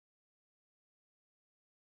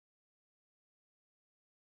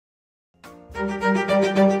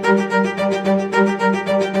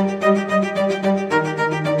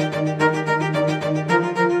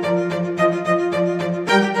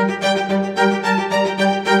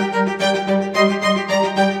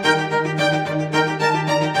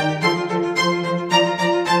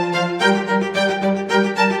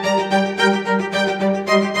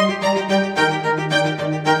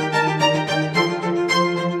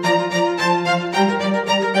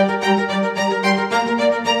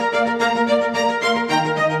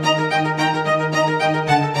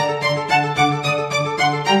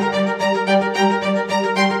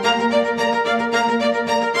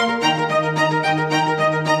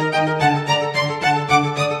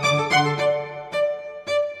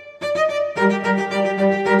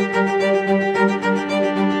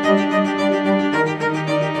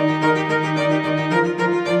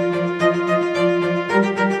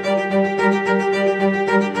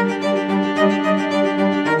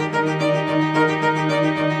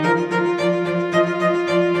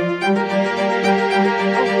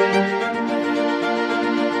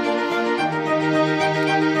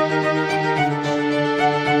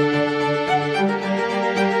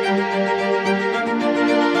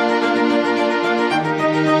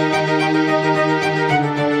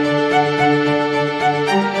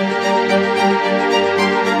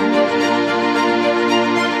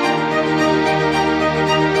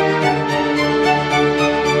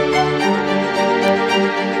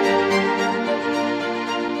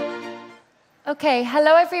Okay,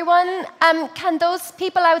 hello everyone. Can those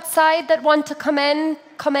people outside that want to come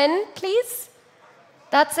in, please?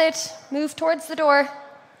 That's it. Move towards the door.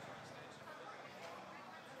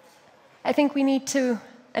 I think we need to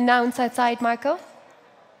announce outside, Marco.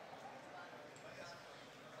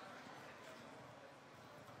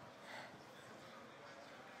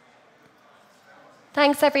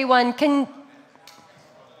 Thanks, everyone. Can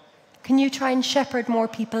you try and shepherd more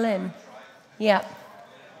people in? Yeah.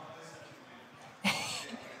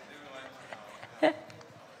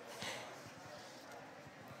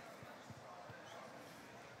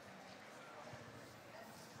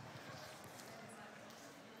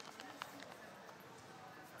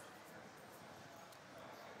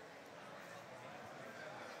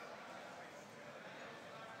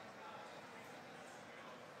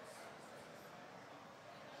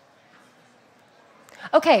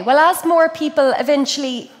 Okay, well, as more people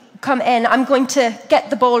eventually come in, I'm going to get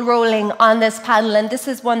the ball rolling on this panel, and this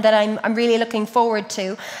is one that I'm really looking forward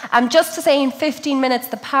to. Just to say, in 15 minutes,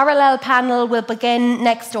 the parallel panel will begin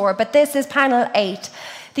next door, but this is panel 8,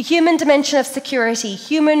 the human dimension of security,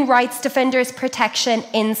 human rights defenders' protection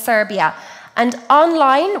in Serbia. And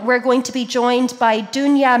online, we're going to be joined by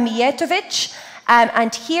Dunja Mijatovic,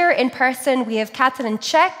 and here in person, we have Katalin,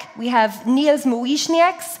 Czech, we have Nils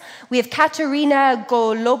Muižnieks, we have Katarina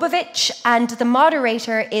Golubovic, and the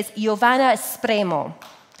moderator is Jovana Spremo.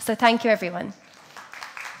 So thank you, everyone.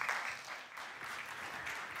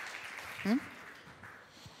 Go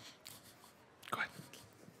ahead.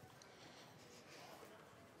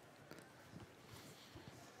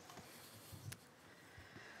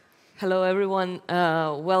 Hello, everyone.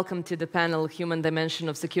 Welcome to the panel, Human Dimension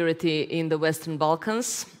of Security in the Western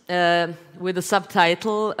Balkans, with the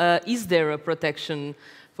subtitle, Is there a protection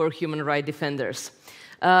for human rights defenders?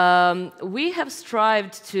 We have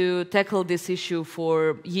strived to tackle this issue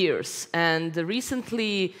for years, and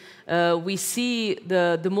recently we see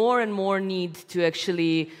the more and more need to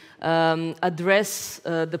actually address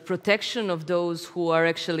the protection of those who are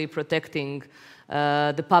actually protecting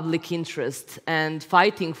the public interest and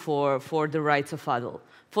fighting for the rights of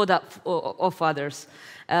others.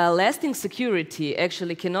 Lasting security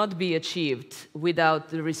actually cannot be achieved without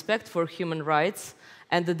the respect for human rights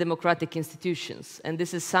and the democratic institutions. And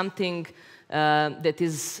this is something that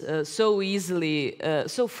is so easily,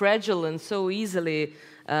 so fragile and so easily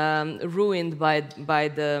ruined by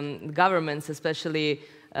the governments, especially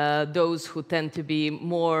those who tend to be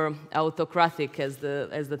more autocratic, as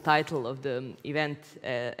the title of the event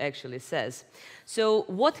actually says. So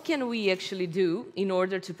what can we actually do in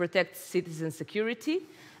order to protect citizen security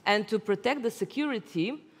and to protect the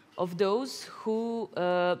security of those who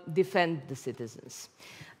defend the citizens?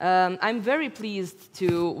 I'm very pleased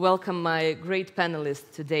to welcome my great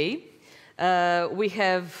panelists today. We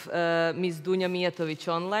have Ms. Dunja Mijatovic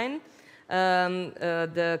online,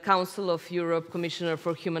 the Council of Europe Commissioner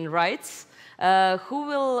for Human Rights, who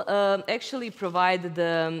will actually provide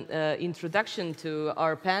the introduction to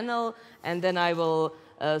our panel, and then I will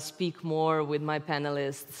speak more with my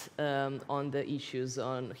panelists on the issues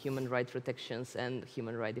on human rights protections and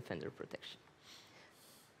human rights defender protection.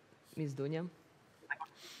 Ms. Dunja.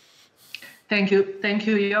 Thank you,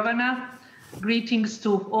 Jovana. Greetings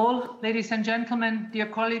to all, ladies and gentlemen, dear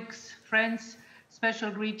colleagues, friends.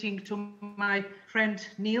 Special greeting to my friend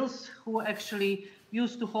Nils, who actually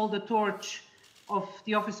used to hold the torch of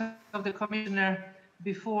the office of the Commissioner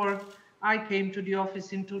before I came to the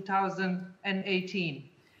office in 2018.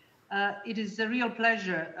 It is a real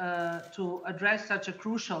pleasure to address such a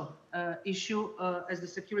crucial issue as the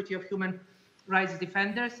security of human rights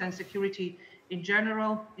defenders and security in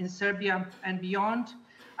general in Serbia and beyond.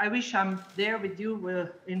 I wish I'm there with you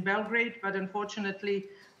in Belgrade, but unfortunately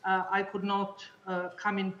I could not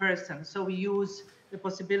come in person. So we use the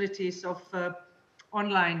possibilities of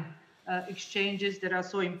online exchanges that are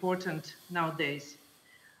so important nowadays.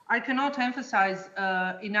 I cannot emphasize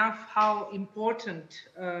enough how important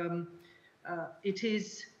it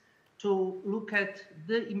is to look at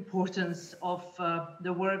the importance of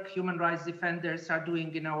the work human rights defenders are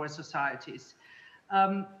doing in our societies.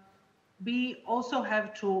 We also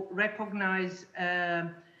have to recognize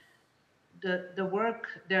the work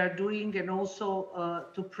they're doing, and also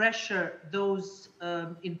to pressure those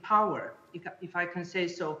in power, if I can say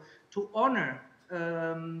so, to honor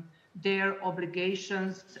their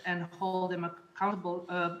obligations and hold them accountable.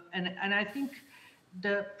 And I think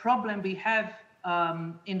the problem we have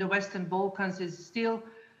in the Western Balkans is still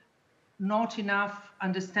not enough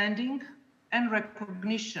understanding and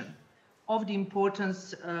recognition of the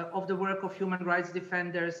importance of the work of human rights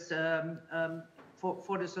defenders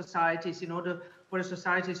for the societies, in order for the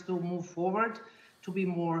societies to move forward. to be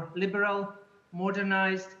more liberal,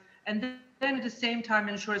 modernized, and then at the same time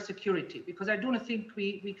ensure security, because I do not think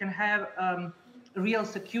we can have real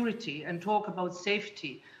security and talk about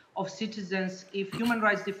safety of citizens if human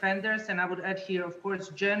rights defenders, and I would add here, of course,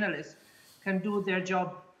 journalists, can do their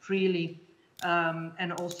job freely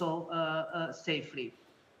and also safely.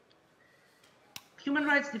 Human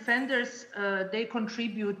rights defenders, they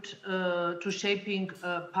contribute to shaping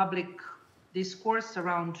public discourse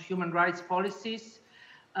around human rights policies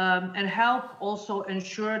and help also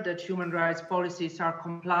ensure that human rights policies are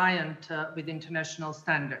compliant with international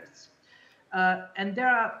standards. And there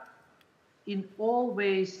are in all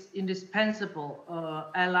ways indispensable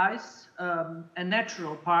allies and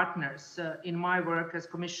natural partners in my work as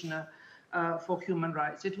Commissioner for Human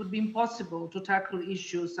Rights. It would be impossible to tackle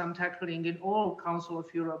issues I'm tackling in all Council of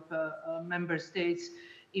Europe member states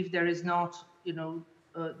if there is not,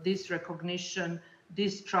 this recognition,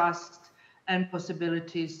 this trust, and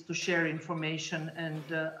possibilities to share information and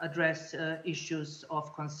address issues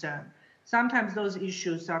of concern. Sometimes those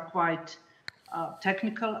issues are quite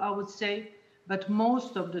technical, I would say, but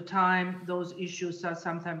most of the time those issues are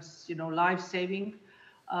sometimes, life-saving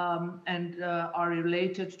and are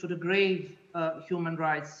related to the grave human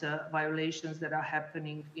rights violations that are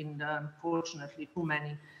happening in, unfortunately, too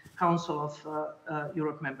many Council of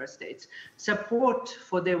Europe member states. Support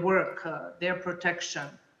for their work, their protection,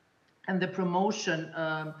 and the promotion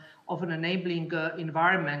of an enabling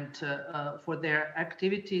environment for their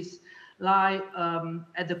activities lie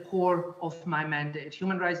at the core of my mandate.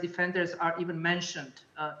 Human rights defenders are even mentioned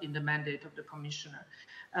in the mandate of the Commissioner.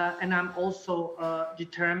 And I'm also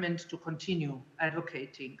determined to continue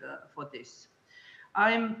advocating for this.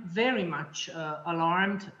 I'm very much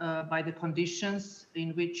alarmed by the conditions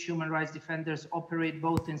in which human rights defenders operate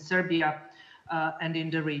both in Serbia and in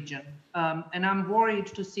the region. And I'm worried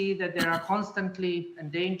to see that they are constantly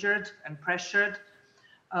endangered and pressured.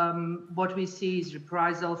 What we see is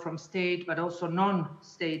reprisal from state, but also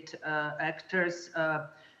non-state actors,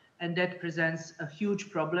 and that presents a huge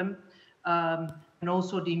problem, and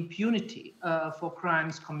also the impunity for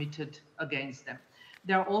crimes committed against them.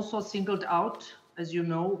 They are also singled out, as you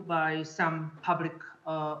know, by some public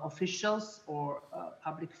officials or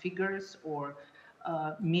public figures or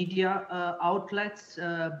media outlets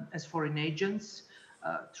as foreign agents,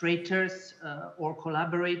 traitors or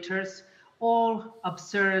collaborators, all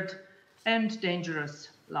absurd and dangerous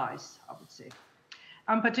lies, I would say.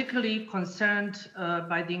 I'm particularly concerned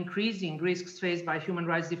by the increasing risks faced by human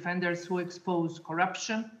rights defenders who expose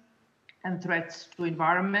corruption and threats to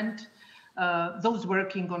environment, those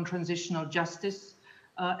working on transitional justice,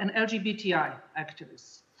 and LGBTI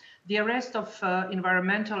activists. The arrest of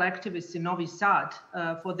environmental activists in Novi Sad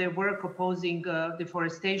for their work opposing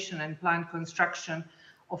deforestation and planned construction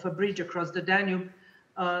of a bridge across the Danube,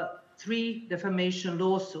 3 defamation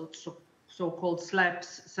lawsuits, so-called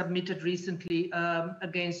SLAPs, submitted recently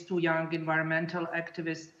against 2 young environmental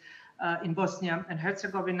activists in Bosnia and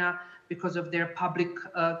Herzegovina because of their public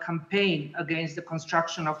campaign against the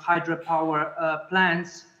construction of hydropower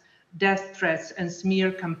plants, death threats and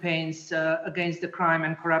smear campaigns against the crime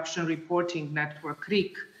and corruption reporting network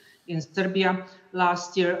KRIK in Serbia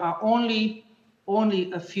last year are only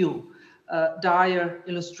a few dire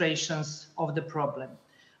illustrations of the problem.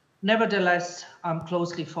 Nevertheless, I'm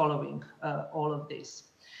closely following all of this.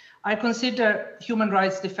 I consider human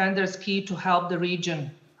rights defenders key to help the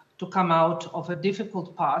region to come out of a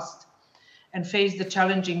difficult past and face the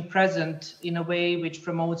challenging present in a way which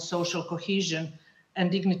promotes social cohesion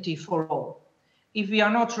and dignity for all. If we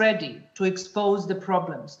are not ready to expose the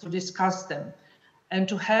problems, to discuss them, and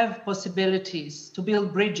to have possibilities to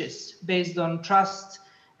build bridges based on trust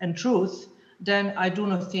and truth, then I do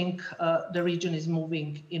not think the region is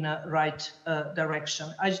moving in a right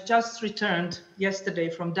direction. I just returned yesterday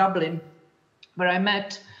from Dublin, where I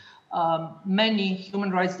met many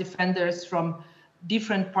human rights defenders from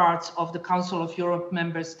different parts of the Council of Europe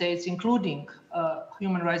member states, including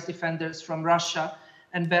human rights defenders from Russia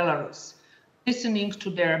and Belarus, listening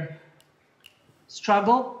to their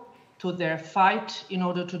struggle, to their fight in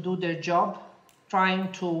order to do their job,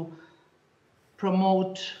 trying to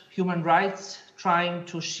promote human rights, trying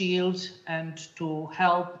to shield and to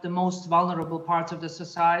help the most vulnerable parts of the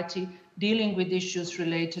society, dealing with issues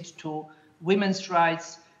related to women's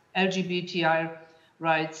rights, LGBTI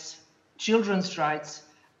rights, children's rights,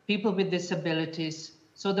 people with disabilities,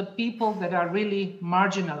 so the people that are really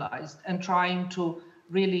marginalized and trying to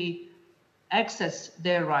really access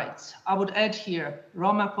their rights. I would add here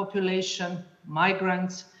Roma population,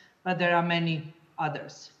 migrants, but there are many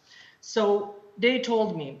others. So they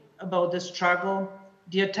told me about the struggle,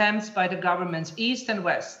 the attempts by the governments, East and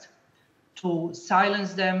West, to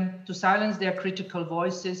silence them, to silence their critical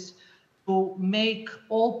voices, to make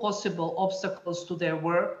all possible obstacles to their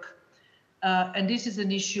work. And this is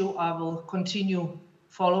an issue I will continue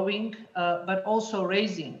following, but also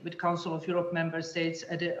raising with Council of Europe member states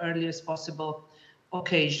at the earliest possible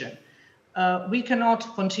occasion. We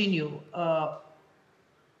cannot continue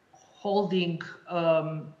holding,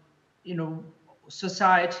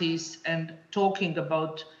 societies and talking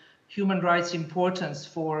about human rights importance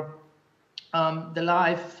for the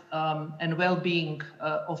life and well-being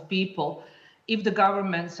of people if the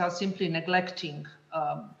governments are simply neglecting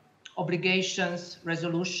obligations,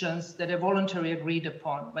 resolutions that are voluntarily agreed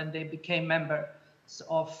upon when they became members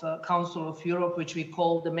of Council of Europe, which we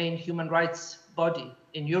call the main human rights body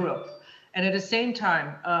in Europe. And at the same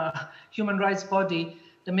time,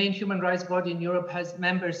 the main human rights body in Europe has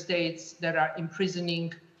member states that are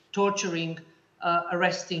imprisoning, torturing,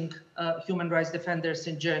 arresting human rights defenders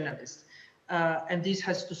and journalists. And this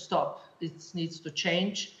has to stop. This needs to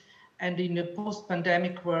change. And in a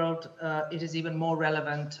post-pandemic world, it is even more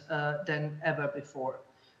relevant than ever before.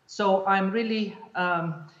 So I'm really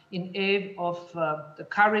in awe of the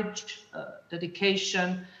courage,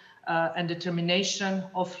 dedication, and determination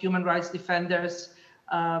of human rights defenders.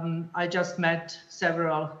 I just met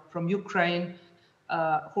several from Ukraine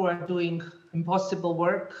who are doing impossible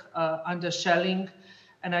work under shelling.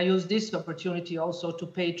 And I use this opportunity also to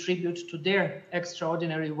pay tribute to their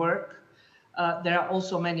extraordinary work. There are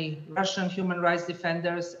also many Russian human rights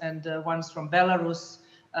defenders and ones from Belarus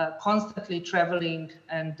constantly traveling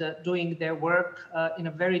and doing their work in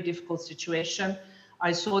a very difficult situation.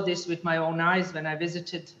 I saw this with my own eyes when I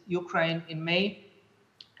visited Ukraine in May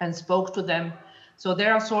and spoke to them. So they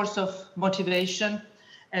are a source of motivation,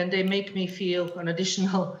 and they make me feel an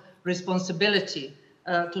additional responsibility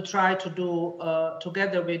to try to do,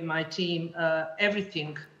 together with my team,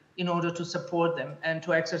 everything in order to support them and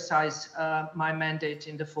to exercise my mandate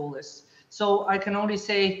in the fullest. So I can only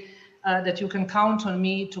say that you can count on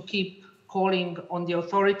me to keep calling on the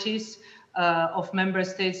authorities of member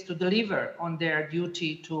states to deliver on their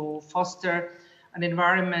duty to foster an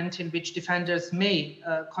environment in which defenders may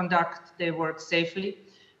conduct their work safely,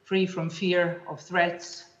 free from fear of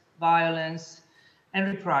threats, violence, and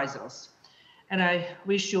reprisals. And I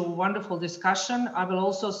wish you a wonderful discussion. I will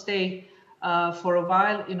also stay for a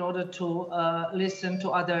while in order to listen to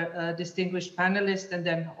other distinguished panelists and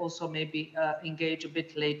then also maybe engage a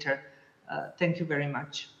bit later. Thank you very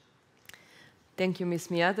much. Thank you, Ms.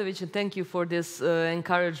 Mijatovic, and thank you for this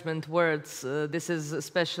encouragement words. This is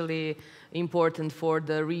especially important for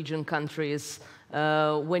the region countries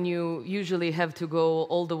when you usually have to go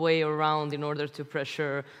all the way around in order to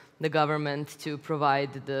pressure the government to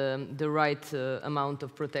provide the right amount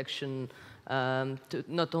of protection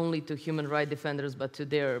not only to human rights defenders but to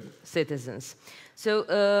their citizens.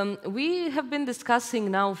 So we have been discussing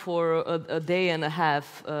now for a day and a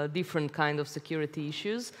half different kind of security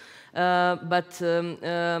issues. But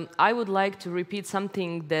I would like to repeat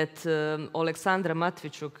something that Oleksandra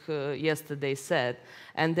Matvichuk yesterday said,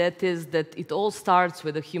 and that is that it all starts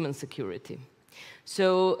with a human security.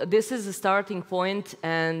 So this is a starting point,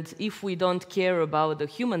 and if we don't care about the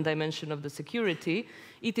human dimension of the security,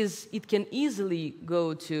 it can easily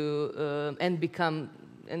go to and become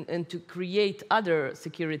and to create other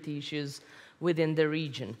security issues within the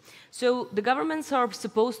region. So the governments are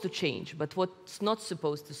supposed to change, but what's not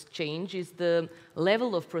supposed to change is the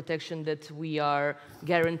level of protection that we are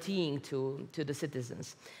guaranteeing to the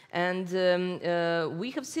citizens. And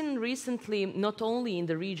we have seen recently, not only in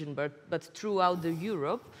the region, but throughout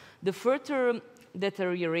Europe, the further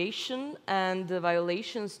deterioration and the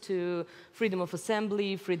violations to freedom of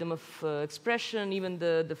assembly, freedom of expression, even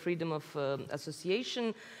the freedom of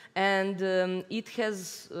association. And it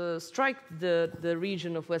has struck the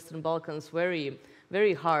region of Western Balkans very,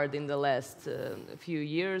 very hard in the last few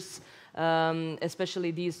years.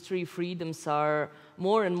 Especially these three freedoms are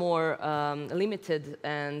more and more limited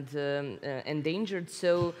and endangered.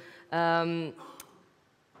 So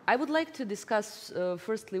I would like to discuss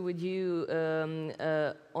firstly with you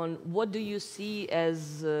on what do you see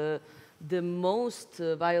as the most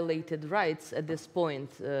violated rights at this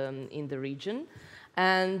point in the region,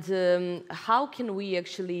 and how can we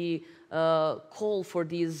actually call for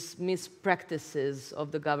these mispractices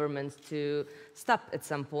of the government to stop at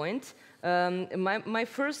some point. My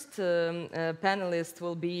first panelist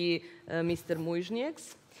will be Mr.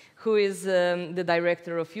 Muižnieks, who is the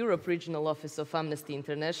director of Europe Regional Office of Amnesty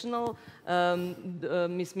International.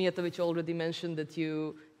 Ms. Mijatovic already mentioned that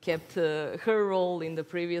you kept her role in the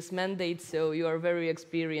previous mandate, so you are very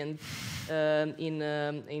experienced in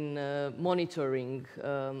monitoring,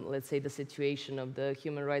 let's say, the situation of the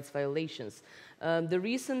human rights violations. The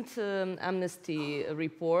recent Amnesty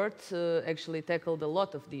report actually tackled a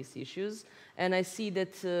lot of these issues, and I see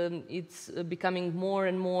that it's becoming more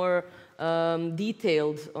and more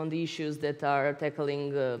detailed on the issues that are tackling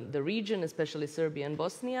the region, especially Serbia and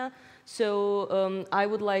Bosnia. So I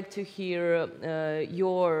would like to hear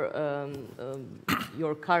your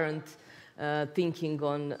current thinking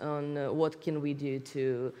on what can we do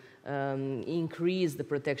to increase the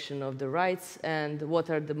protection of the rights, and what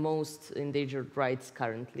are the most endangered rights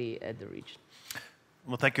currently at the region.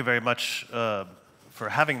 Well, thank you very much for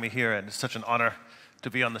having me here, and it's such an honor to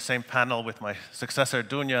be on the same panel with my successor,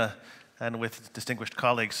 Dunja, and with distinguished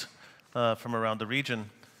colleagues from around the region.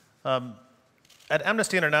 At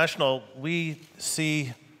Amnesty International, we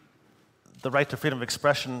see the right to freedom of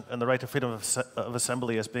expression and the right to freedom of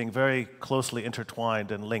assembly as being very closely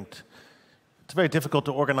intertwined and linked. It's very difficult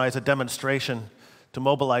to organize a demonstration to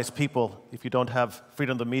mobilize people if you don't have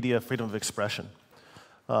freedom of the media, freedom of expression.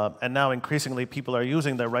 And now increasingly people are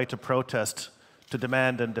using their right to protest to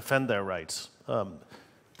demand and defend their rights.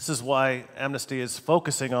 This is why Amnesty is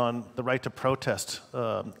focusing on the right to protest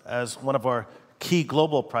as one of our key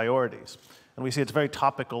global priorities. And we see it's very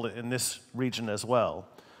topical in this region as well.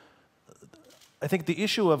 I think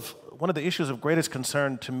one of the issues of greatest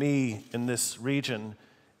concern to me in this region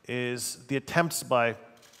is the attempts by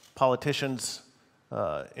politicians,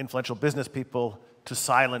 influential business people, to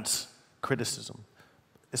silence criticism,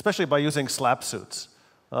 especially by using slap suits.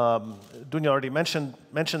 Dunja already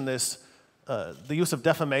mentioned this. The use of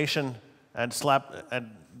defamation and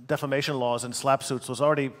defamation laws and slap suits was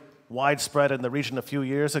already widespread in the region a few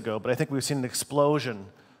years ago, but I think we've seen an explosion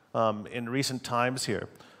in recent times here.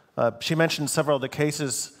 She mentioned several of the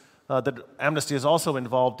cases that Amnesty is also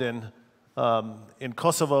involved in. In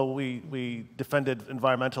Kosovo, we defended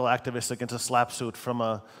environmental activists against a slap suit from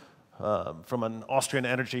an Austrian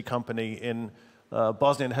energy company. In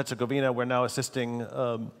Bosnia and Herzegovina, we're now assisting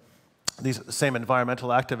these same environmental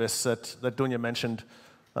activists that Dunja mentioned.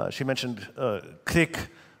 She mentioned KRIK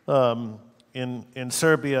in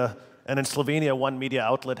Serbia, and in Slovenia, one media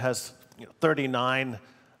outlet has 39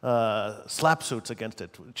 slap suits against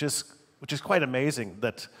it, which is quite amazing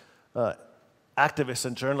that activists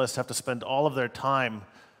and journalists have to spend all of their time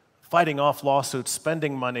fighting off lawsuits,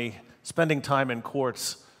 spending money, spending time in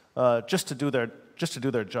courts just to do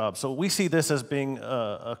their job. So we see this as being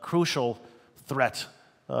a crucial threat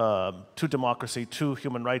to democracy, to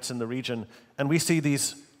human rights in the region, and we see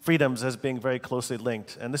these freedoms as being very closely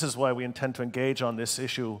linked. And this is why we intend to engage on this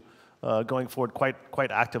issue going forward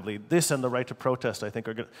quite actively. This and the right to protest, I think,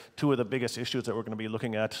 are two of the biggest issues that we're going to be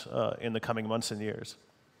looking at in the coming months and years.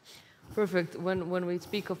 Perfect. When we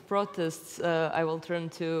speak of protests, I will turn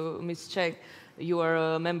to Ms. Cseh. You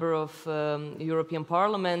are a member of European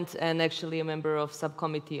Parliament and actually a member of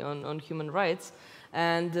subcommittee on human rights.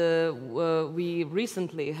 And we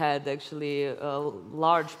recently had actually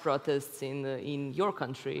large protests in your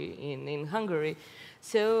country, in Hungary.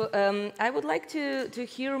 So I would like to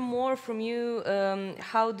hear more from you.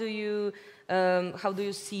 How do you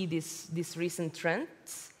see these recent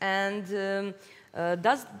trends? And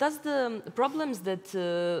does the problems that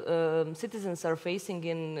citizens are facing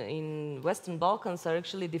in Western Balkans are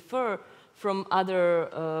actually differ from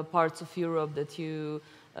other parts of Europe that you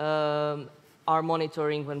are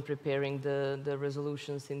monitoring when preparing the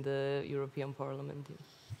resolutions in the European Parliament?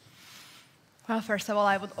 Well, first of all,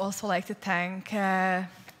 I would also like to thank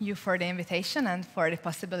you for the invitation and for the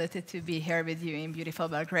possibility to be here with you in beautiful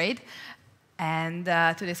Belgrade and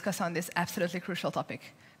to discuss on this absolutely crucial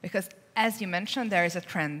topic. Because as you mentioned, there is a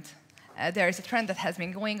trend. There is a trend that has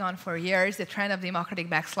been going on for years, the trend of democratic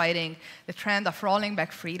backsliding, the trend of rolling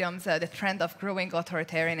back freedoms, the trend of growing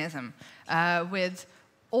authoritarianism, with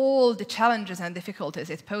all the challenges and difficulties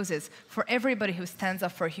it poses for everybody who stands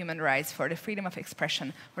up for human rights, for the freedom of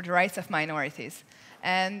expression, for the rights of minorities.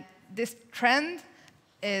 And this trend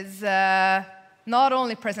is not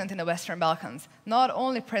only present in the Western Balkans, not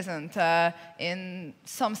only present in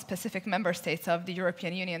some specific member states of the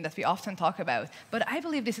European Union that we often talk about, but I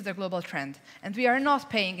believe this is a global trend. And we are not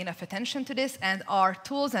paying enough attention to this, and our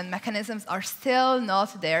tools and mechanisms are still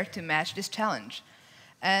not there to match this challenge.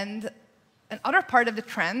 And another part of the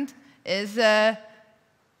trend is the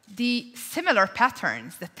similar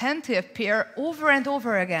patterns that tend to appear over and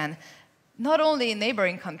over again, not only in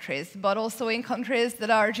neighboring countries, but also in countries that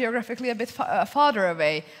are geographically a bit farther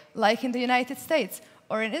away, like in the United States,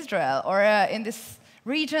 or in Israel, or in this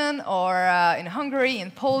region, or in Hungary,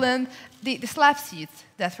 in Poland, the slap seats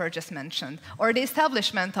that were just mentioned, or the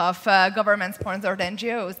establishment of government-sponsored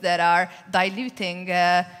NGOs that are diluting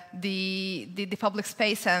the public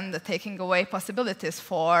space and taking away possibilities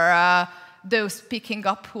for those speaking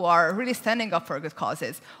up who are really standing up for good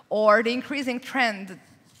causes, or the increasing trend,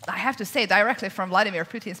 I have to say directly from Vladimir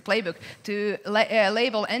Putin's playbook, to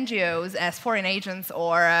label NGOs as foreign agents,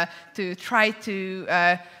 or to try to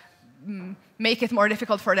make it more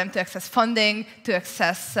difficult for them to access funding, to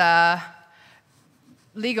access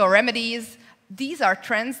legal remedies. These are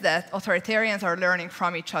trends that authoritarians are learning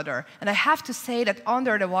from each other. And I have to say that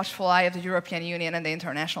under the watchful eye of the European Union and the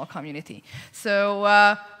international community. So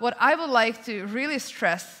what I would like to really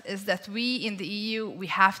stress is that we in the EU, we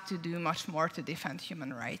have to do much more to defend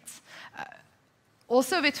human rights.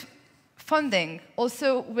 Also with funding,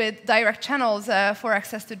 also with direct channels for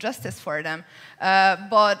access to justice for them.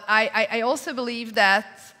 But I also believe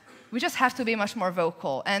that we just have to be much more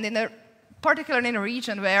vocal. And particularly in a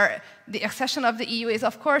region where the accession of the EU is,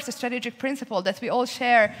 of course, a strategic principle that we all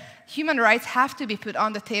share, human rights have to be put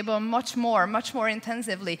on the table much more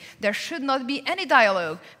intensively. There should not be any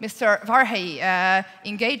dialogue. Mr. Varhelyi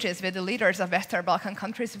engages with the leaders of Western Balkan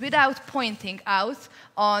countries without pointing out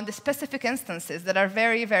on the specific instances that are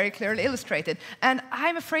very, very clearly illustrated. And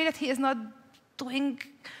I'm afraid that he is not doing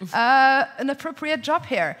an appropriate job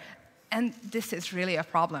here. And this is really a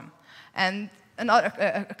problem. And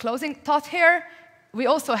a closing thought here, we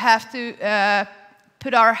also have to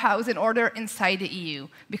put our house in order inside the EU,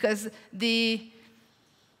 because we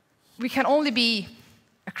can only be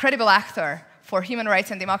a credible actor for human rights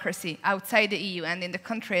and democracy outside the EU and in the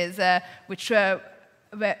countries which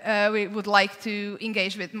we would like to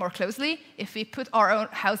engage with more closely if we put our own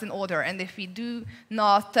house in order and if we do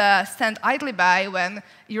not stand idly by when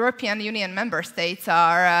European Union member states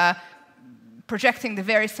are projecting the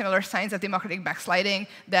very similar signs of democratic backsliding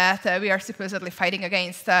that we are supposedly fighting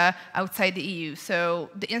against outside the EU. So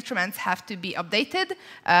the instruments have to be updated,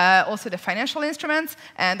 also the financial instruments,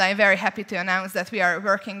 and I'm very happy to announce that we are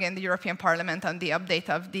working in the European Parliament on the update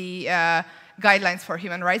of the guidelines for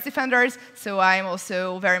human rights defenders. So I'm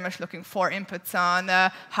also very much looking for inputs on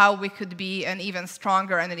how we could be an even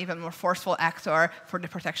stronger and an even more forceful actor for the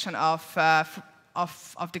protection of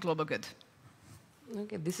the global good.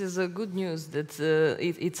 Okay, this is good news that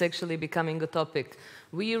it's actually becoming a topic.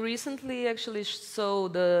 We recently actually saw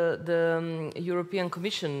the European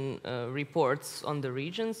Commission reports on the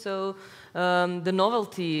region. So the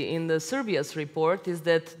novelty in the Serbia's report is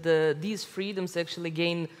that these freedoms actually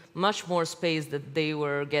gain much more space than they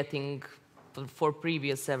were getting for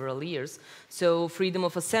previous several years. So freedom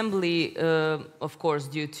of assembly, of course,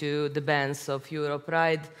 due to the bans of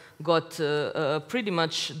Europride, got a pretty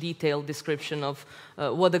much detailed description of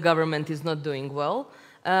what the government is not doing well.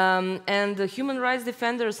 And the human rights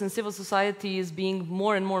defenders and civil society is being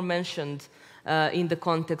more and more mentioned in the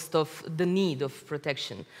context of the need of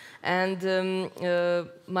protection. And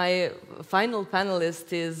my final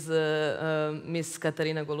panelist is Ms.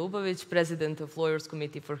 Katarina Golubovic, President of Lawyers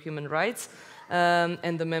Committee for Human Rights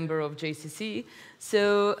and a member of JCC.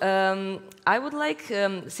 So I would like,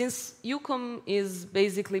 since EUCOM is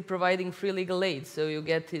basically providing free legal aid, so you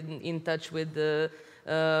get in touch with the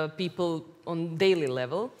people on daily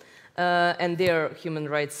level, and their human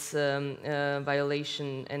rights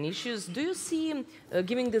violation and issues. Do you see,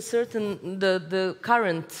 given the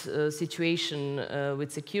current situation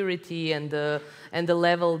with security and the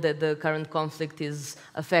level that the current conflict is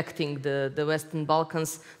affecting the Western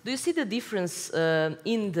Balkans, do you see the difference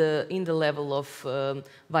in the level of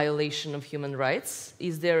violation of human rights?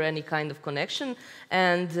 Is there any kind of connection?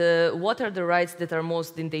 And what are the rights that are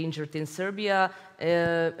most endangered in Serbia?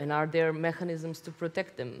 And are there mechanisms to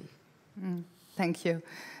protect them? Thank you.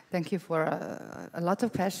 Thank you for a lot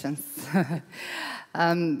of questions.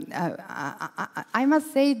 I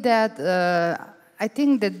must say that I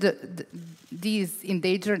think that these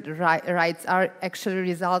endangered rights are actually a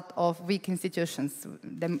result of weak institutions,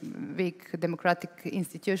 weak democratic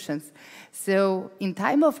institutions. So in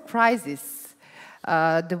time of crisis,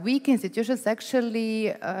 the weak institutions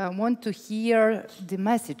actually want to hear the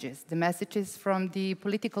messages from the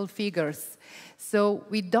political figures. So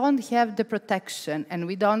we don't have the protection and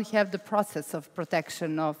we don't have the process of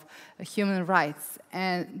protection of human rights.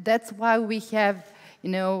 And that's why we have,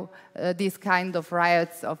 these kind of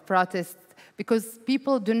riots, of protests, because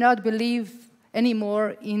people do not believe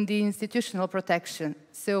anymore in the institutional protection.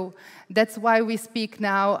 So that's why we speak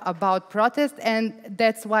now about protest, and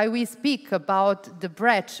that's why we speak about the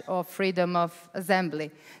breach of freedom of assembly.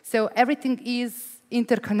 So everything is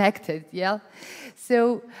interconnected, yeah?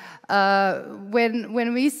 So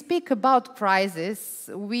when we speak about crisis,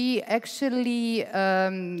 we actually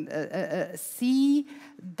see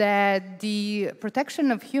that the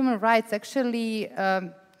protection of human rights actually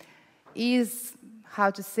is, how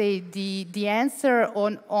to say, the answer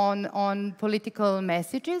on political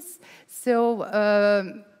messages. So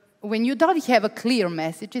when you don't have a clear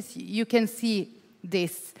messages, you can see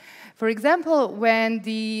this. For example, when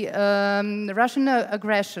the Russian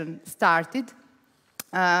aggression started,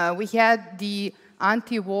 we had the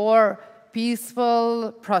anti-war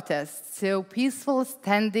peaceful protests, so peaceful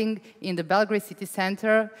standing in the Belgrade city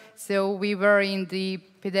center. So we were in the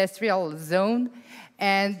pedestrian zone,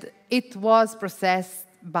 and it was processed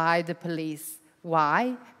by the police.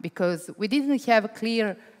 Why? Because we didn't have a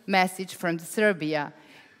clear message from Serbia.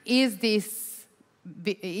 Is this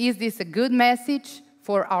a good message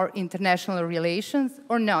for our international relations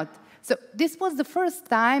or not? So this was the first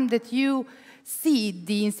time that you see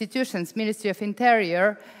the institutions, Ministry of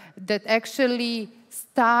Interior, that actually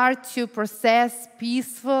start to process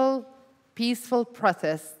peaceful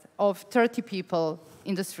protests of 30 people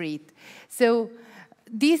in the street. So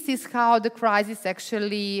this is how the crisis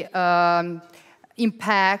actually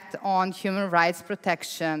impact on human rights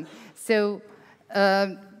protection. So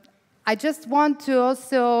I just want to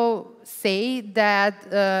also say that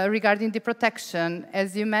regarding the protection,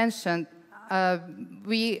 as you mentioned,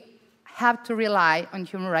 we have to rely on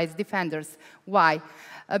human rights defenders. Why?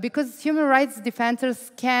 Because human rights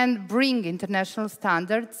defenders can bring international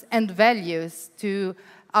standards and values to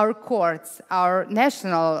our courts, our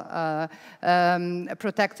national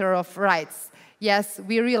protector of rights. Yes,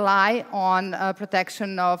 we rely on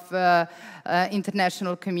protection of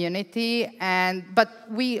international community, but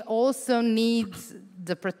we also need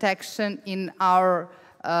the protection in our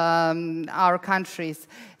countries.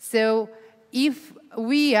 So if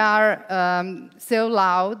we are so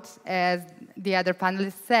loud, as the other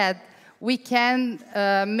panelists said, we can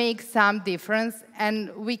make some difference,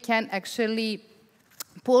 and we can actually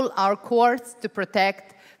pull our courts to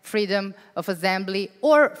protect freedom of assembly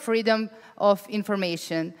or freedom of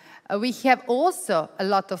information. We have also a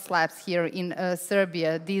lot of slabs here in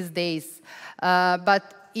Serbia these days, but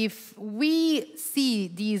if we see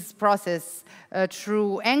this process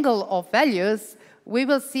through angle of values, we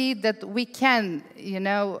will see that we can,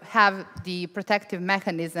 have the protective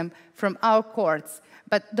mechanism from our courts.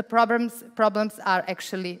 But the problems are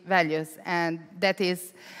actually values, and that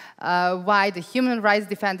is why the human rights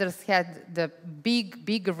defenders had the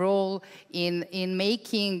big role in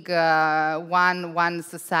making one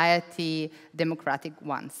society democratic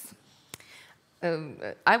ones.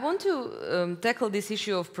 I want to tackle this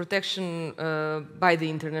issue of protection by the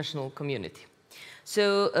international community.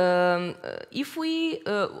 So if we,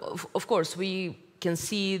 of course, we can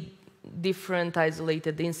see different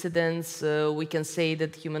isolated incidents. We can say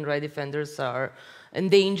that human rights defenders are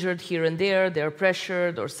endangered here and there, they're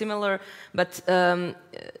pressured or similar, but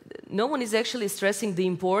no one is actually stressing the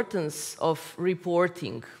importance of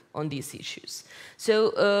reporting on these issues.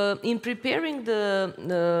 So in preparing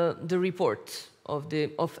the report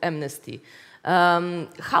of Amnesty,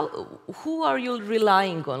 who are you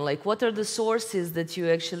relying on? Like, what are the sources that you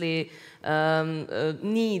actually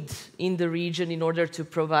need in the region in order to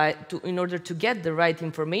in order to get the right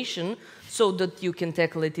information so that you can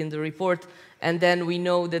tackle it in the report? And then we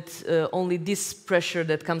know that only this pressure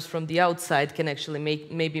that comes from the outside can actually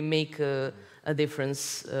maybe make a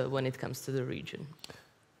difference when it comes to the region.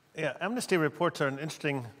 Yeah, Amnesty reports are an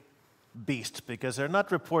interesting beast because they're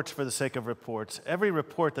not reports for the sake of reports. Every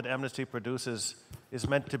report that Amnesty produces is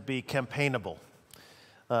meant to be campaignable.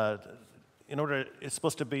 It's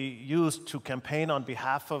supposed to be used to campaign on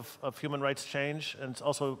behalf of human rights change, and it's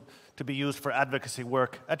also to be used for advocacy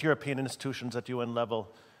work at European institutions, at UN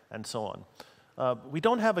level, and so on. We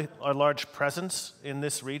don't have a large presence in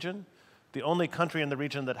this region. The only country in the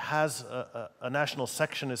region that has a national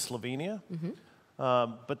section is Slovenia. Mm-hmm.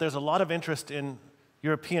 But there's a lot of interest in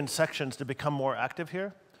European sections to become more active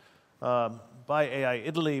here, by AI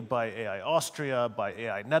Italy, by AI Austria, by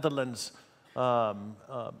AI Netherlands,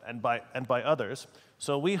 and by others.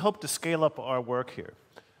 So we hope to scale up our work here.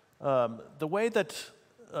 The way that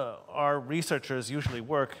our researchers usually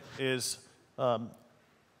work is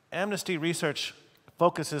Amnesty research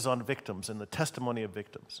focuses on victims and the testimony of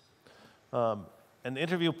victims. And the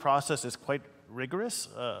interview process is quite rigorous.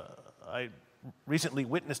 I recently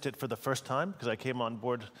witnessed it for the first time because I came on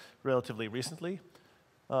board relatively recently.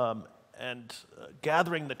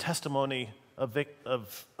 Gathering the testimony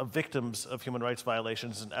of victims of human rights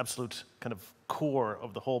violations is an absolute kind of core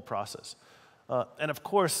of the whole process. And of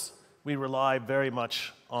course, we rely very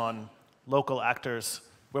much on local actors.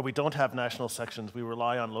 Where we don't have national sections, we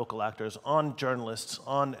rely on local actors, on journalists,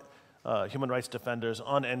 on human rights defenders,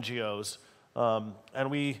 on NGOs, and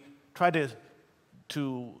we try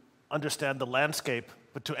to understand the landscape,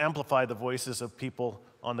 but to amplify the voices of people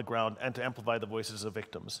on the ground and to amplify the voices of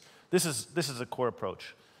victims. This is a core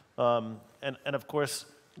approach. And of course,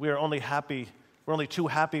 we're only too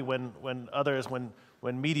happy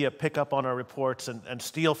when media pick up on our reports and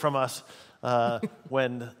steal from us,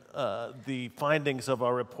 when the findings of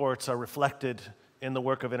our reports are reflected in the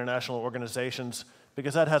work of international organizations,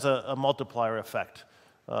 because that has a multiplier effect.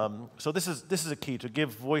 So this is a key, to give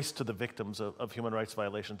voice to the victims of human rights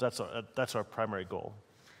violations. That's our primary goal.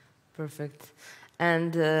 Perfect.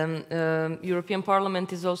 And European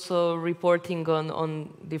Parliament is also reporting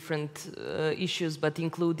on different issues, but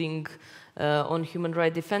including on human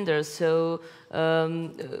rights defenders. So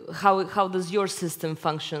how does your system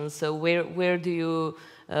function? So where do you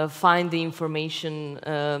find the information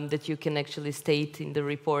that you can actually state in the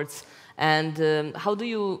reports? And how do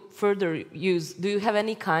you further use, do you have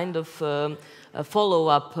any kind of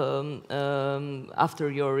follow-up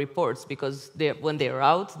after your reports? Because when they are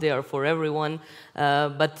out, they are for everyone,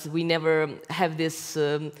 but we never have this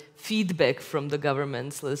feedback from the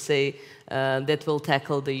governments, let's say, that will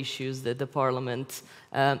tackle the issues that the parliament,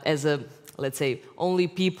 as a, let's say, only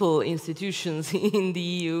people, institutions in the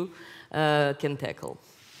EU can tackle.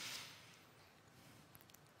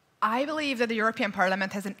 I believe that the European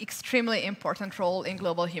Parliament has an extremely important role in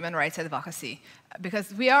global human rights advocacy,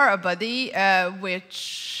 because we are a body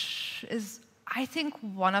which is, I think,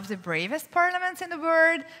 one of the bravest parliaments in the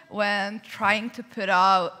world when trying to put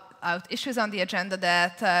out issues on the agenda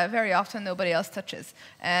that very often nobody else touches.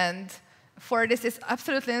 And for this, it's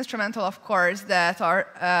absolutely instrumental, of course, that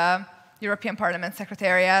our European Parliament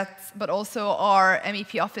secretariats, but also our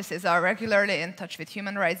MEP offices are regularly in touch with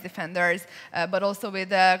human rights defenders, but also with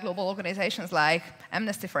global organizations like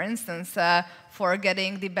Amnesty, for instance, for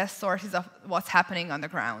getting the best sources of what's happening on the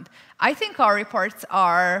ground. I think our reports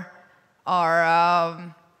are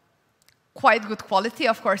quite good quality.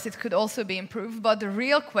 Of course, it could also be improved, but the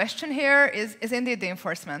real question here is indeed the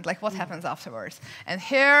enforcement, like what happens afterwards. And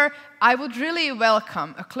here, I would really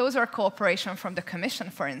welcome a closer cooperation from the Commission,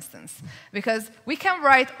 for instance, because we can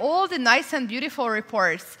write all the nice and beautiful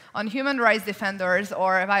reports on human rights defenders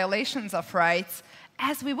or violations of rights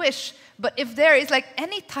as we wish, but if there is like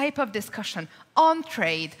any type of discussion on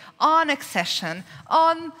trade, on accession,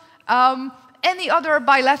 on any other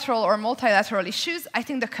bilateral or multilateral issues, I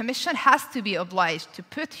think the Commission has to be obliged to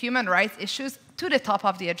put human rights issues to the top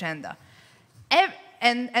of the agenda.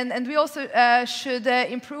 And we also should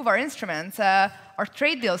improve our instruments, our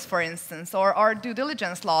trade deals, for instance, or our due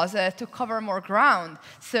diligence laws to cover more ground.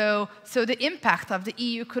 So the impact of the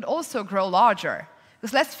EU could also grow larger.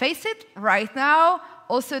 Because let's face it, right now,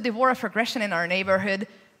 also the war of aggression in our neighborhood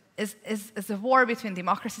is a war between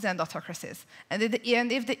democracies and autocracies. And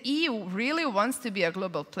if the EU really wants to be a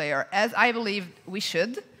global player, as I believe we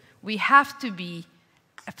should, we have to be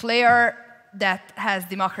a player that has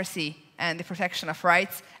democracy and the protection of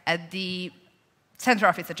rights at the center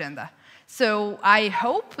of its agenda. So I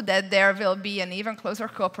hope that there will be an even closer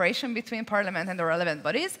cooperation between Parliament and the relevant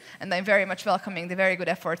bodies, and I'm very much welcoming the very good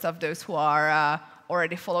efforts of those who are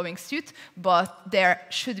already following suit, but there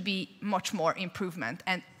should be much more improvement,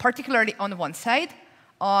 and particularly on one side,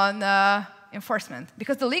 on enforcement,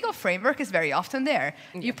 because the legal framework is very often there.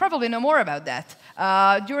 Yeah. You probably know more about that.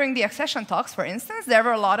 During the accession talks, for instance, there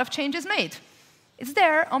were a lot of changes made. It's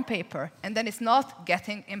there on paper, and then it's not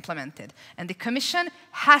getting implemented. And the Commission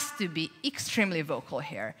has to be extremely vocal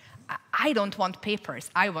here. I don't want papers,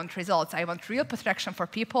 I want results. I want real protection for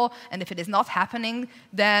people, and if it is not happening,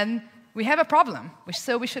 then we have a problem,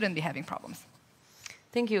 so we shouldn't be having problems.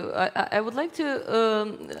 Thank you. I would like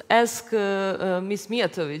to ask Ms.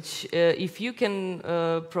 Mijatovic if you can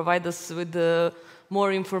provide us with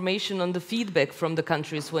more information on the feedback from the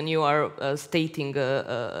countries when you are stating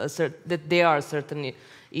that there are certain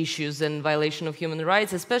issues and violation of human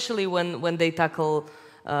rights, especially when they tackle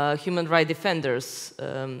human rights defenders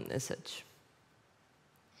as such.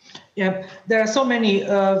 Yeah, there are so many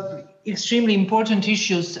extremely important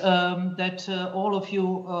issues that all of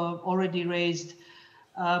you already raised.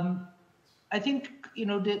 I think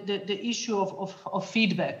the issue of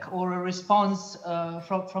feedback or a response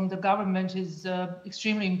from the government is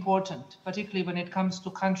extremely important, particularly when it comes to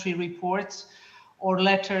country reports or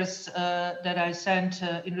letters that I sent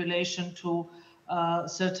in relation to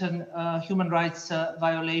certain human rights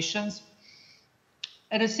violations.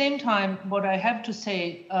 At the same time, what I have to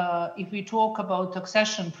say, if we talk about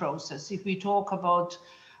accession process, if we talk about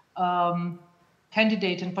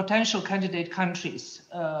candidate and potential candidate countries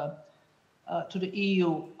to the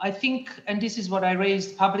EU. I think, and this is what I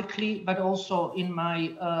raised publicly, but also in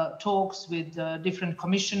my talks with different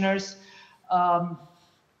commissioners,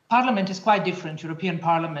 Parliament is quite different, European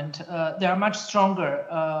Parliament. They are much stronger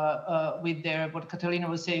with their, what Katalin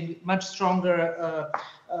was saying, much stronger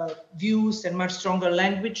views and much stronger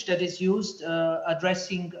language that is used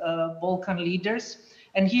addressing Balkan leaders.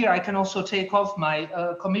 And here I can also take off my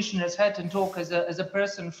commissioner's hat and talk as a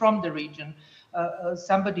person from the region,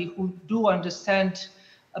 somebody who do understand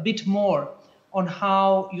a bit more on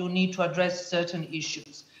how you need to address certain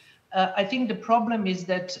issues. I think the problem is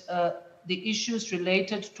that the issues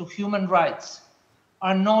related to human rights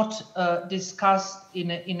are not discussed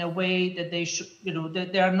in a way that they should,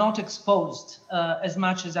 that they are not exposed as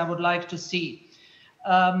much as I would like to see.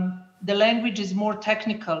 The language is more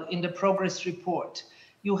technical in the progress report.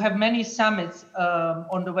 You have many summits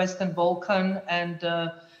on the Western Balkan, and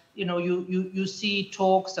you see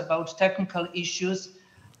talks about technical issues,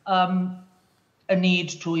 a need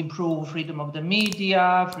to improve freedom of the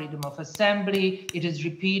media, freedom of assembly. It is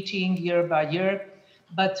repeating year by year,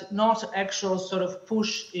 but not actual sort of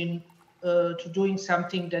push in to doing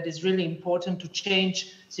something that is really important to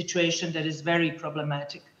change situation that is very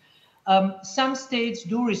problematic. Some states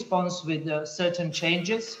do respond with certain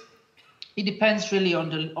changes. It depends really on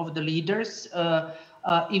the leaders,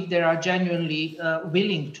 if they are genuinely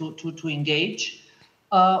willing to engage.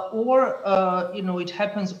 It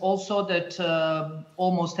happens also that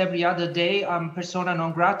almost every other day I'm persona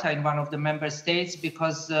non grata in one of the member states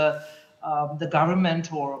because the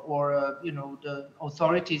government or the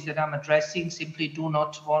authorities that I'm addressing simply do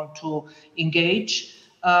not want to engage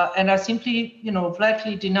and are simply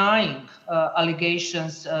flatly denying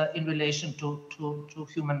allegations in relation to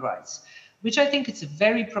human rights, which I think is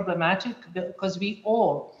very problematic because we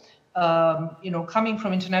all coming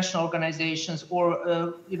from international organizations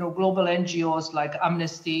or, global NGOs like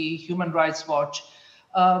Amnesty, Human Rights Watch,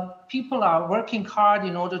 people are working hard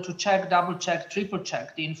in order to check, double check, triple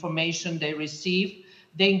check the information they receive.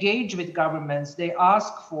 They engage with governments, they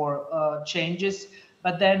ask for changes,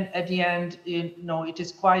 but then at the end, it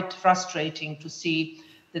is quite frustrating to see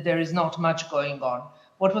that there is not much going on.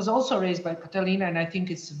 What was also raised by Katalin, and I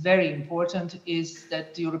think it's very important, is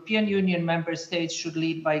that the European Union member states should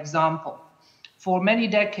lead by example. For many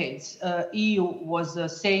decades, EU was a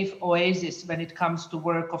safe oasis when it comes to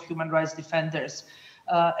work of human rights defenders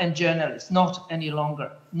and journalists, not any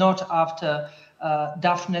longer. Not after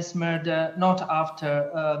Daphne's murder, not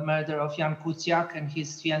after murder of Jan Kuciak and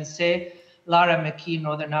his fiancée, Lara McKee,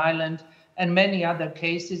 Northern Ireland, and many other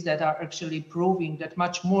cases that are actually proving that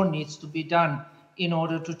much more needs to be done in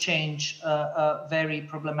order to change a very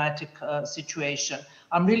problematic situation.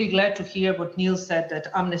 I'm really glad to hear what Nils said, that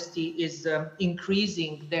Amnesty is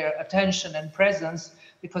increasing their attention and presence,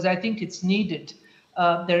 because I think it's needed.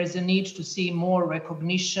 There is a need to see more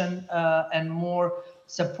recognition and more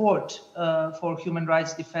support for human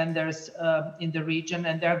rights defenders in the region.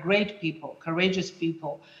 And they are great people, courageous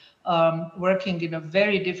people, working in a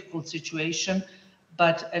very difficult situation,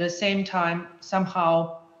 but at the same time,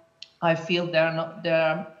 somehow, I feel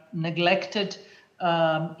they're neglected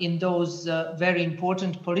in those very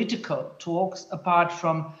important political talks, apart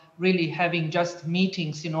from really having just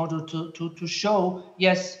meetings in order to show,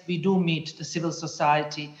 yes, we do meet the civil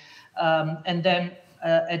society. And then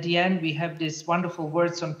at the end, we have these wonderful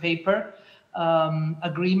words on paper,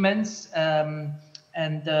 agreements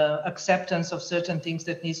and acceptance of certain things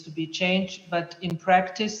that needs to be changed. But in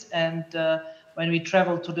practice and when we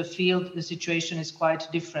travel to the field, the situation is quite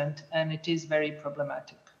different, and it is very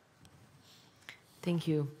problematic. Thank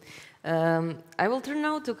you. I will turn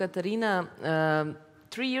now to Katarina.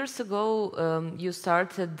 3 years ago, you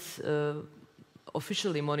started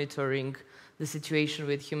officially monitoring the situation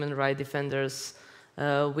with human rights defenders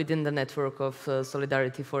within the network of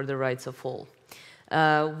Solidarity for the Rights of All.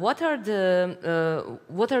 What are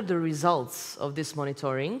the results of this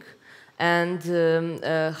monitoring? And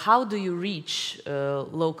how do you reach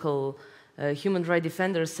local human rights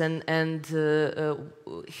defenders? And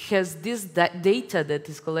has this data that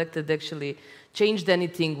is collected actually changed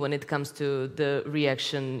anything when it comes to the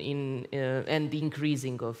reaction and the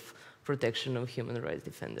increasing of protection of human rights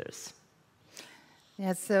defenders?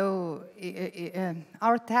 Yeah, so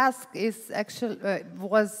our task is actually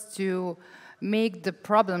was to make the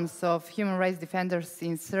problems of human rights defenders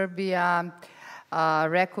in Serbia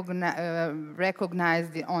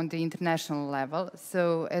recognized on the international level.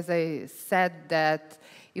 So as I said, that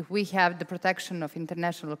if we have the protection of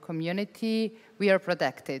international community, we are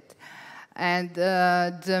protected. And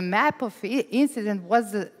the map of incident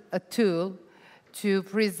was a tool to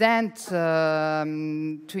present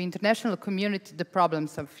to international community the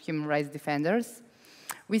problems of human rights defenders.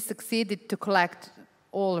 We succeeded to collect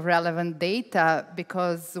all relevant data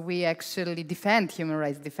because we actually defend human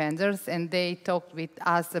rights defenders, and they talked with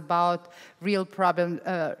us about real problems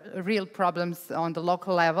on the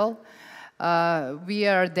local level. We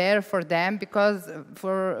are there for them because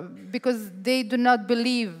they do not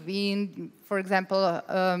believe in, for example,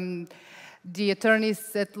 the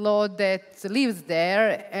attorneys at law that lives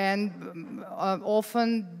there, and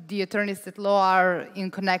often the attorneys at law are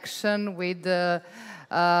in connection with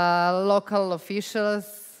local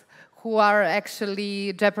officials who are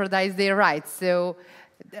actually jeopardize their rights. So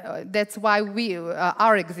that's why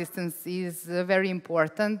our existence is very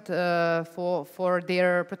important for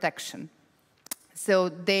their protection. So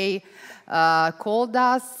they called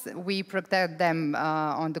us, we protect them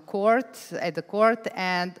at the court,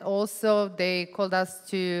 and also they called us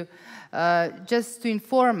to just to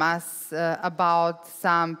inform us about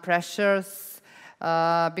some pressures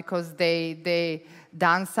because they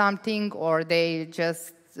done something, or they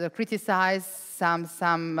just criticize some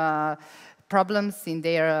problems in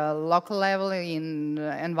their local level, in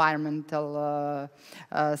environmental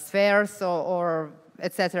spheres, or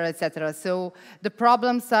etc., etc. So the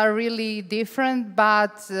problems are really different,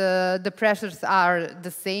 but the pressures are the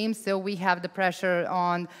same. So we have the pressure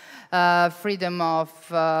on freedom of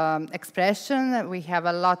expression. We have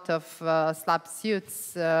a lot of slap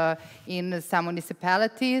suits in some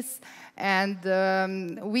municipalities.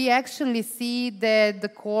 And we actually see that the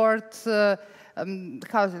court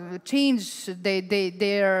change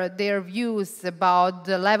their views about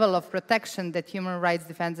the level of protection that human rights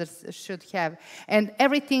defenders should have. And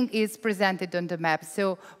everything is presented on the map.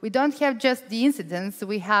 So we don't have just the incidents,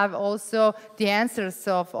 we have also the answers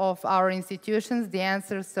of our institutions, the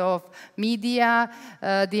answers of media,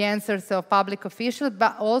 the answers of public officials,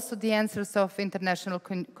 but also the answers of international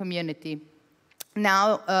community.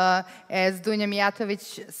 Now, as Dunja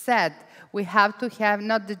Mijatovic said, we have to have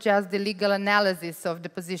not just the legal analysis of the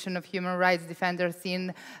position of human rights defenders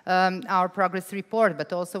in our progress report,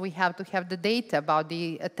 but also we have to have the data about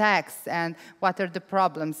the attacks and what are the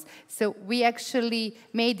problems. So we actually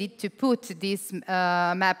made it to put this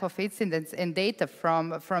map of incidents and data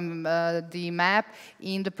from the map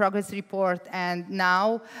in the progress report, and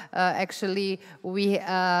now actually we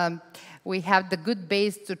have the good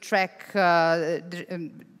base to track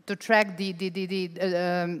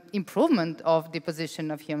the improvement of the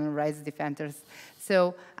position of human rights defenders.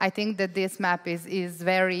 So I think that this map is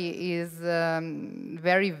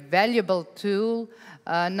very valuable tool,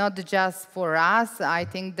 not just for us. I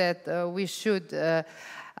think that we should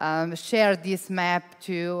share this map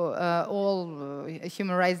to all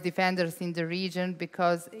human rights defenders in the region,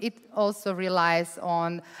 because it also relies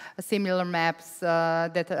on similar maps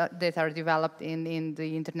that are developed in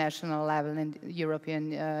the international level and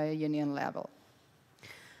European Union level.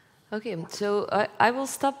 Okay, so I will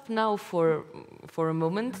stop now for a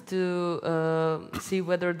moment to see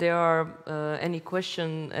whether there are any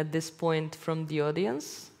questions at this point from the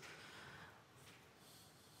audience.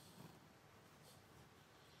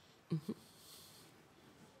 Mm-hmm.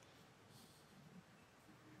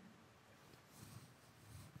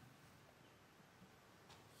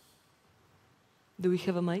 Do we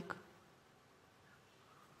have a mic?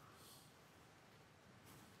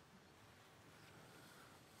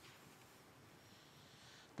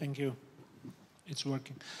 Thank you. It's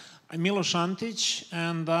working. I'm Miloš Antić,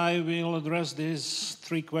 and I will address these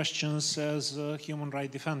three questions as a human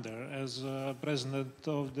rights defender, as president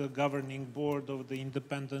of the governing board of the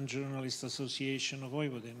Independent Journalists Association of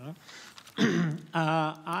Vojvodina.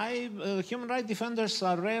 Human rights defenders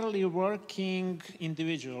are rarely working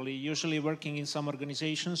individually, usually working in some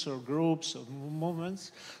organizations or groups or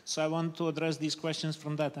movements. So I want to address these questions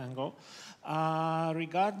from that angle.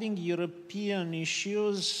 Regarding European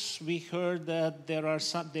issues, we heard that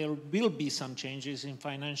there will be some changes in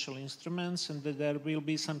financial instruments and that there will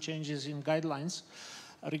be some changes in guidelines.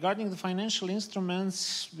 Regarding the financial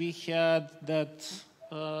instruments, we had that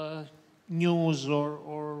news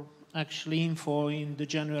or actually info in the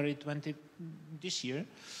January 20 this year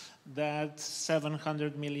that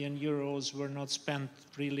 700 million euros were not spent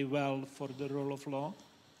really well for the rule of law.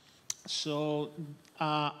 So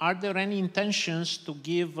are there any intentions to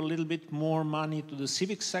give a little bit more money to the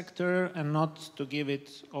civic sector and not to give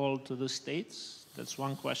it all to the states? That's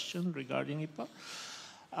one question regarding IPA.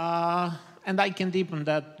 And I can deepen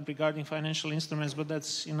that regarding financial instruments, but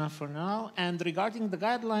that's enough for now. And regarding the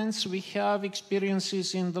guidelines, we have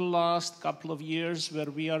experiences in the last couple of years where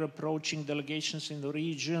we are approaching delegations in the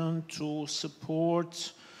region to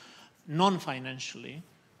support non-financially,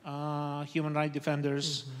 human rights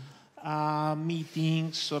defenders,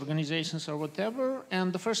 meetings, organizations, or whatever.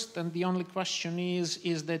 And the first and the only question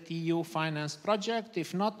is that EU-financed project?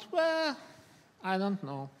 If not, well, I don't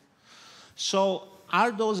know. So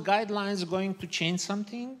are those guidelines going to change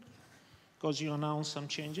something? Because you announced some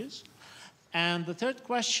changes. And the third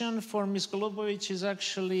question for Ms. Golubovic is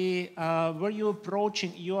actually, were you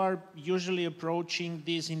approaching, you are usually approaching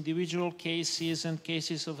these individual cases and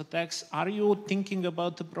cases of attacks. Are you thinking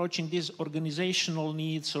about approaching these organizational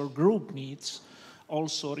needs or group needs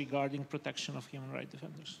also regarding protection of human rights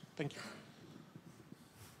defenders? Thank you.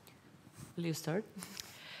 Will you start?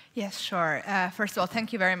 Yes, sure. First of all,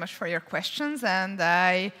 thank you very much for your questions, and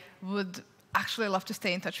I would actually love to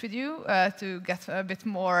stay in touch with you to get a bit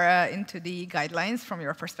more into the guidelines from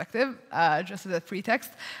your perspective, just as a pretext.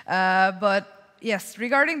 But yes,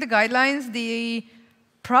 regarding the guidelines, the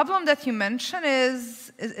problem that you mention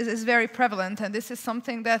is very prevalent, and this is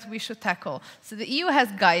something that we should tackle. So the EU has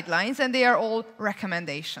guidelines, and they are all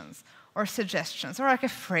recommendations or suggestions or like a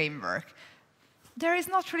framework. There is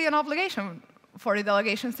not really an obligation for the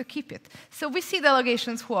delegations to keep it. So we see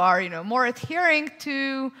delegations who are, more adhering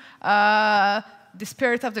to the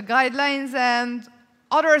spirit of the guidelines, and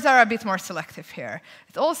others are a bit more selective here.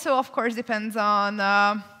 It also, of course, depends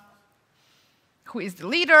on who is the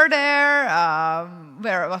leader there,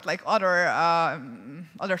 what like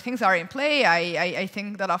other things are in play. I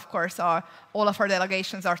think that, of course, all of our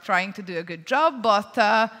delegations are trying to do a good job, but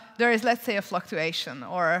there is, let's say, a fluctuation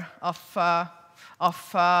or of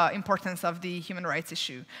importance of the human rights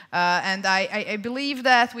issue. And I believe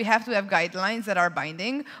that we have to have guidelines that are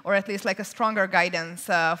binding, or at least like a stronger guidance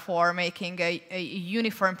for making a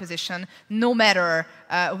uniform position, no matter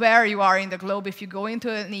where you are in the globe. If you go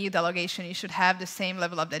into an EU delegation, you should have the same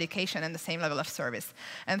level of dedication and the same level of service.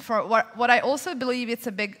 And for what I also believe it's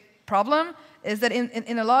a big problem is that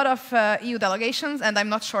in a lot of EU delegations, and I'm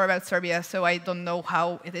not sure about Serbia, so I don't know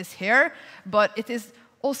how it is here, but it is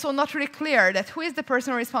also not really clear that who is the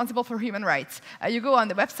person responsible for human rights. You go on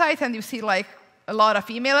the website and you see like a lot of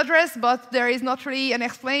email address, but there is not really an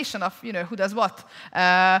explanation of who does what.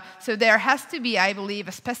 So there has to be, I believe,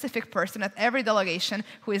 a specific person at every delegation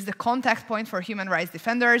who is the contact point for human rights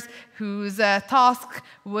defenders, whose task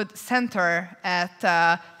would center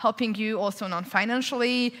at helping you also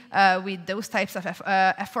non-financially with those types of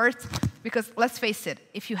efforts. Because let's face it,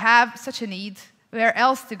 if you have such a need, where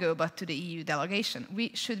else to go but to the EU delegation?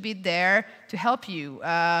 We should be there to help you.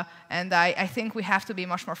 And I think we have to be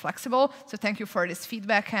much more flexible. So thank you for this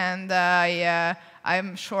feedback, and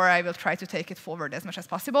I'm sure I will try to take it forward as much as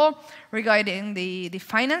possible. Regarding the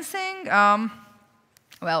financing,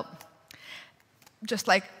 well, just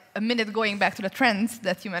like a minute going back to the trends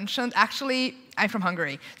that you mentioned, actually, I'm from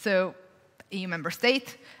Hungary, so EU member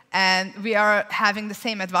state, and we are having the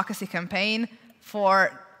same advocacy campaign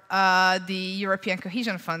for the European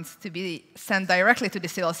cohesion funds to be sent directly to the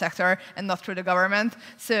civil sector and not through the government.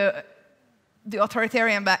 So the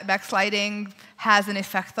authoritarian backsliding has an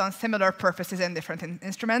effect on similar purposes and different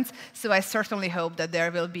instruments. So I certainly hope that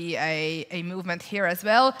there will be a movement here as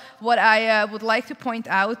well. What I would like to point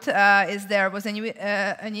out is there was a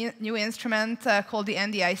new instrument called the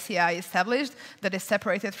NDICI established that is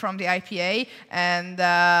separated from the IPA, and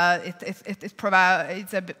it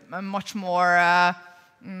provides a much more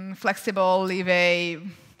flexible leeway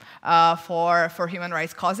for human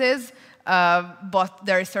rights causes, but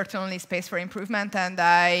there is certainly space for improvement, and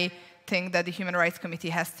I think that the Human Rights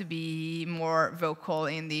Committee has to be more vocal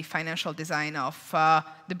in the financial design of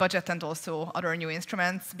the budget and also other new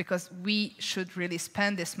instruments, because we should really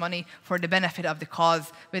spend this money for the benefit of the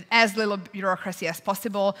cause with as little bureaucracy as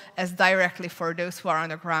possible, as directly for those who are on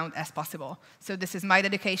the ground as possible. So this is my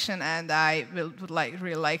dedication, and I would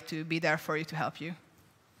really like to be there for you to help you.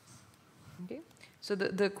 Okay. So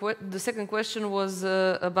the second question was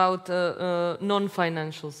about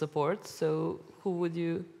non-financial support. So who would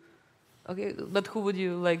you? Okay, but who would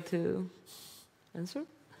you like to answer?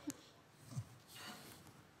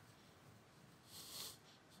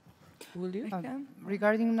 Will you?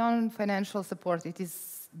 Regarding non-financial support, it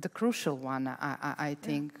is the crucial one, I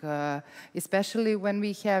think, especially when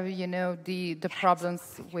we have, the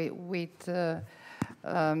problems with the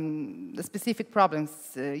specific problems.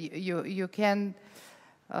 You can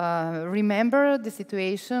remember the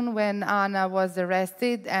situation when Anna was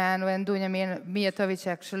arrested and when Dunja Mijatovic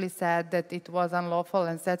actually said that it was unlawful,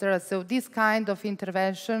 etc. So this kind of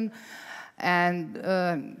intervention and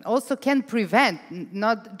also can prevent,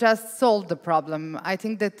 not just solve the problem. I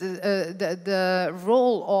think that the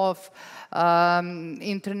role of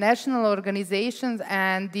international organizations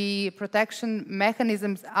and the protection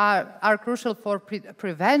mechanisms are crucial for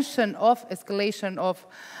prevention of escalation of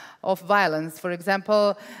violence. For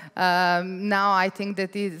example, now I think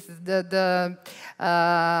that is the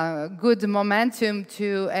good momentum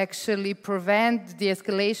to actually prevent the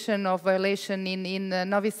escalation of violation in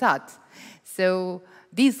Novi Sad. So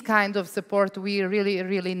this kind of support we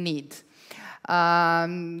really need.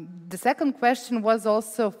 The second question was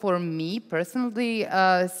also for me personally.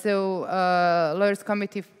 Lawyers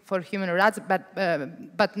Committee for Human Rights,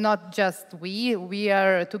 but not just we. We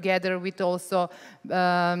are together with also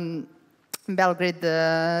Belgrade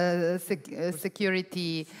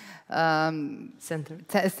Security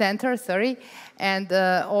Center, sorry, and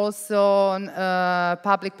also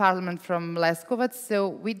Public Parliament from Leskovac. So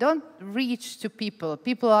we don't reach to people.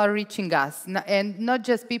 People are reaching us, and not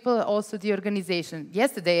just people, also the organization.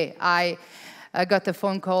 Yesterday, I got a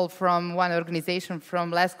phone call from one organization from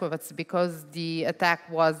Leskovac because the attack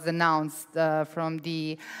was announced from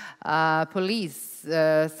the police.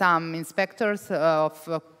 Some inspectors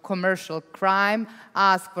of commercial crime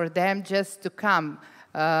asked for them just to come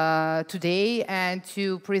today and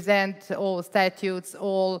to present all statutes,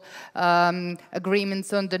 all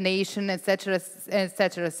agreements on donation, etc.,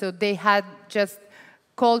 etc. So they had just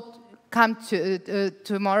called, come to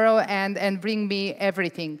tomorrow and bring me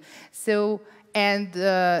everything. So, and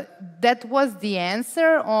that was the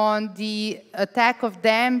answer on the attack of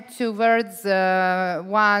them towards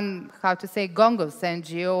one, how to say, Gongos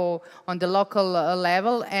NGO on the local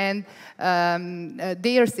level, and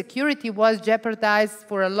their security was jeopardized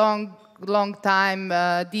for a long time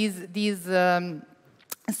this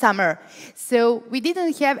summer. So we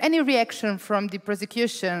didn't have any reaction from the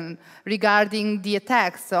prosecution regarding the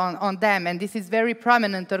attacks on them, and this is very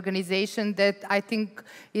prominent organization that I think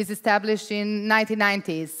is established in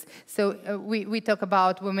 1990s. So we talk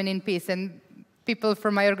about Women in Peace, and people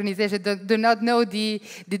from my organization do not know the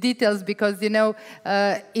details because, you know,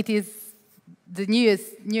 it is the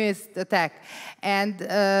newest attack, and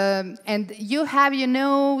you have, you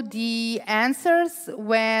know, the answers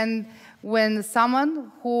when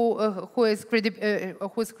someone whose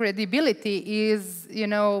credibility is, you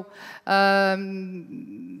know,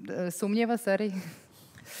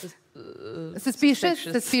 suspicious.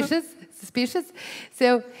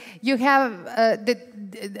 So you have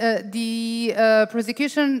the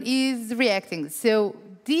prosecution is reacting. So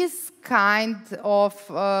this kind of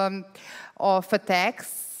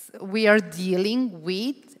attacks we are dealing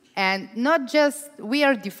with, and not just we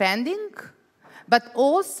are defending, but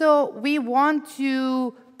also we want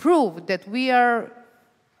to prove that we are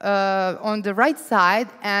on the right side,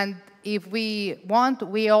 and if we want,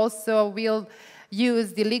 we also will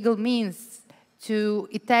use the legal means to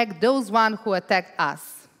attack those one who attacked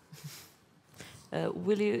us.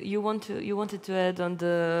 Will you wanted to add on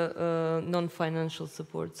the non-financial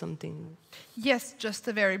support something? Yes, just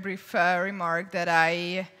a very brief remark that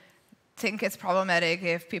I think it's problematic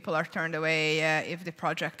if people are turned away if the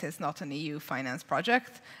project is not an EU finance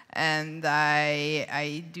project, and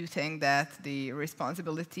I do think that the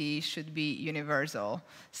responsibility should be universal.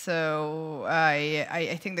 So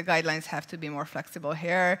I think the guidelines have to be more flexible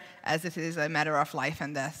here, as it is a matter of life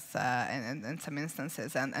and death in some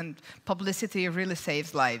instances, and publicity really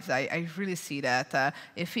saves lives. I really see that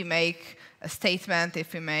if we make a statement,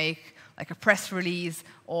 if we make like a press release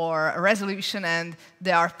or a resolution, and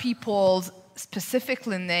there are people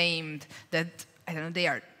specifically named that, I don't know, they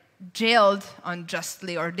are jailed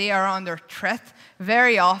unjustly or they are under threat,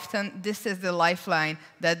 very often this is the lifeline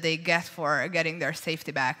that they get for getting their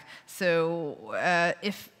safety back. So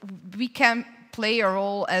if we can play a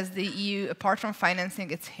role as the EU, apart from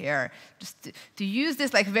financing, it's here. Just to use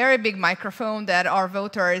this like very big microphone that our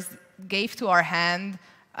voters gave to our hand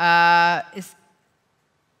is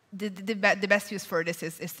the best use for this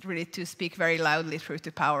is really to speak very loudly through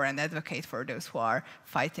to power and advocate for those who are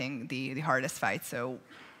fighting the hardest fight. So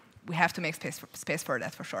we have to make space for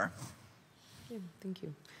that, for sure. Yeah, thank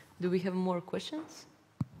you. Do we have more questions?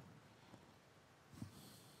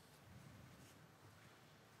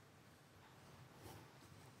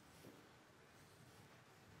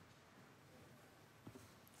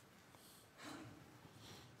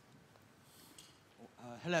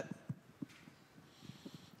 Hello.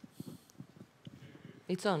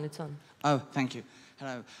 It's on, it's on. Oh, thank you.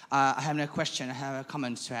 Hello. I have no question. I have a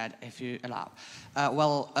comment to add, if you allow.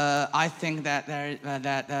 I think that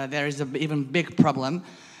there is an even bigger problem.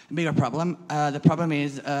 The problem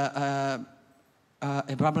is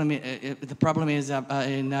the problem is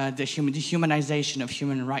in the dehumanization of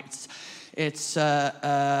human rights. It's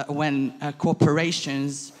when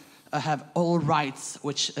corporations have all rights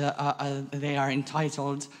which they are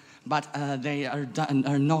entitled, but they are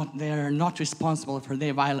not responsible for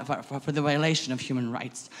the violation of human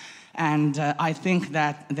rights. And I think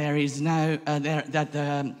that there is now that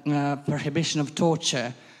the prohibition of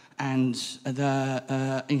torture and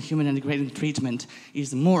the inhuman and degrading treatment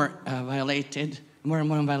is more and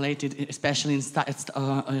more violated, especially in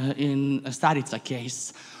Starica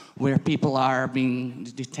case, where people are being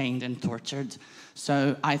detained and tortured.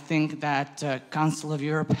 So I think that Council of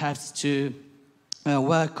Europe has to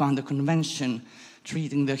work on the convention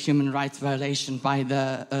treating the human rights violation by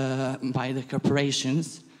the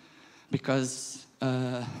corporations, because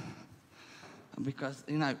I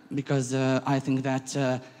think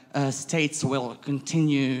that states will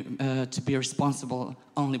continue to be responsible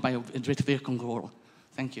only by a Drittwirkung rule.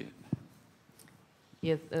 Thank you.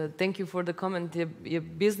 Yeah, thank you for the comment.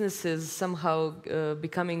 Business is somehow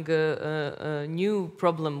becoming a new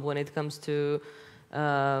problem when it comes to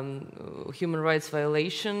human rights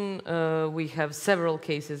violation. We have several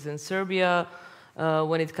cases in Serbia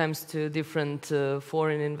when it comes to different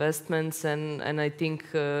foreign investments, and I think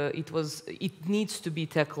it needs to be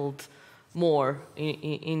tackled more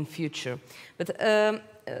in future. But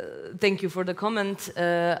thank you for the comment.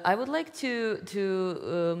 I would like to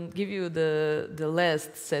give you the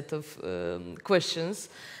last set of questions,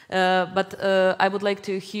 but I would like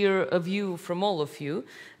to hear a view from all of you.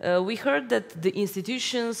 We heard that the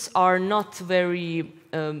institutions are not very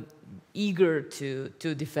eager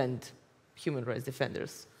to defend human rights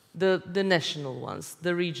defenders, the national ones,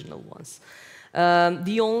 the regional ones.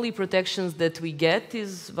 The only protections that we get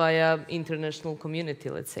is via international community,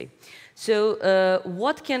 let's say. So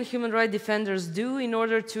what can human rights defenders do in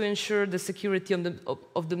order to ensure the security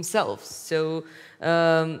of themselves? So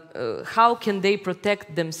how can they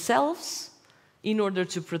protect themselves in order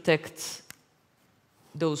to protect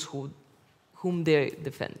those whom they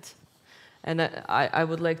defend? And I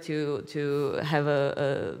would like to have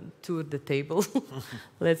a tour the table,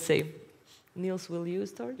 let's say. Nils, will you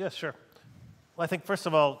start? Yes, sure. Well, I think, first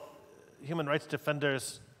of all, human rights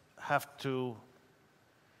defenders have to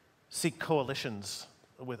seek coalitions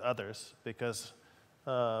with others, because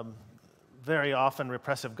very often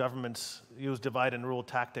repressive governments use divide and rule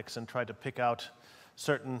tactics and try to pick out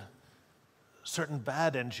certain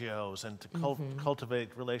bad NGOs and to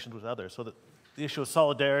cultivate relations with others. So that the issue of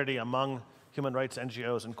solidarity among human rights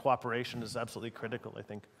NGOs and cooperation is absolutely critical, I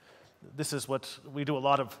think. This is what we do, a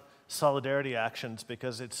lot of solidarity actions,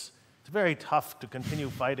 because it's very tough to continue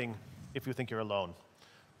fighting if you think you're alone.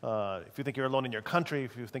 If you think you're alone in your country,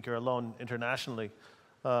 if you think you're alone internationally.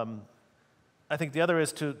 I think the other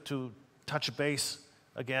is to touch base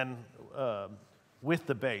again with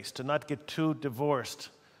the base, to not get too divorced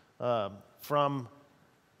from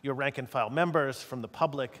your rank and file members, from the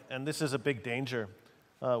public, and this is a big danger.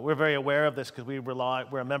 We're very aware of this because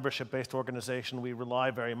we're a membership-based organization. We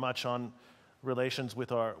rely very much on relations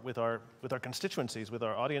with our constituencies, with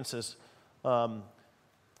our audiences.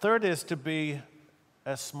 Third is to be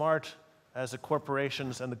as smart as the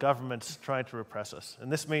corporations and the governments trying to repress us.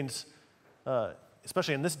 And this means,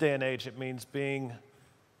 especially in this day and age, it means being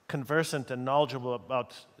conversant and knowledgeable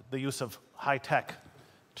about the use of high tech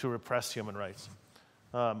to repress human rights.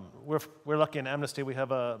 We're lucky in Amnesty, we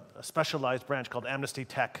have a specialized branch called Amnesty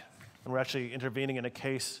Tech, and we're actually intervening in a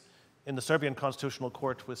case in the Serbian Constitutional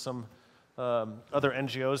Court with some other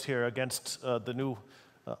NGOs here against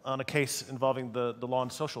on a case involving the law on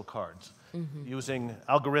social cards, using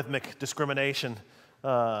algorithmic discrimination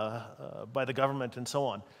by the government and so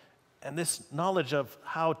on. And this knowledge of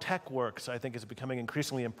how tech works, I think, is becoming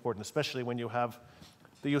increasingly important, especially when you have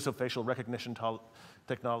the use of facial recognition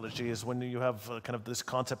technologies, when you have kind of this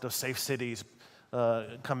concept of safe cities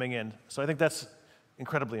coming in. So I think that's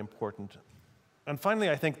incredibly important. And finally,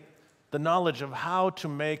 I think the knowledge of how to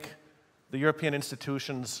make the European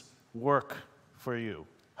institutions work for you.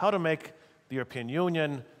 How to make the European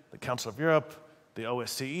Union, the Council of Europe, the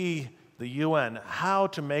OSCE, the UN, how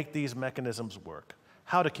to make these mechanisms work.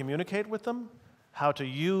 How to communicate with them, how to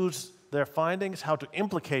use their findings, how to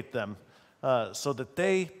implicate them so that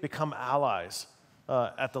they become allies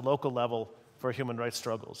at the local level for human rights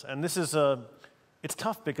struggles. And this is, it's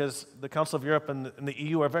tough because the Council of Europe and the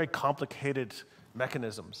EU are very complicated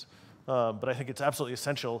mechanisms. But I think it's absolutely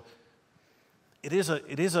essential. It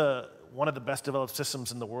is one of the best developed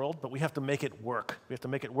systems in the world, but we have to make it work. We have to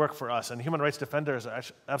make it work for us. And human rights defenders are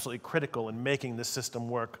absolutely critical in making this system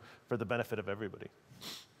work for the benefit of everybody.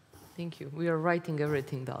 Thank you. We are writing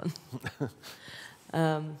everything down.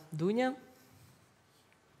 Dunja?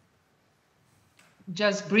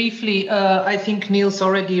 Just briefly, I think Nils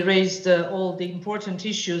already raised all the important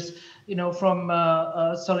issues, from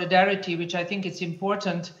solidarity, which I think is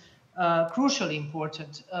important, crucially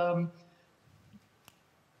important.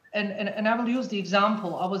 And I will use the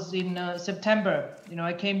example. I was in September,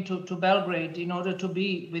 I came to Belgrade in order to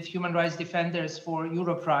be with human rights defenders for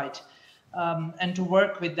Europe Pride, and to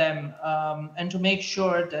work with them, and to make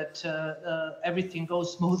sure that everything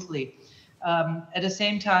goes smoothly. At the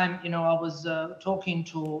same time, I was talking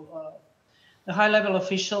to the high-level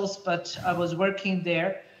officials, but I was working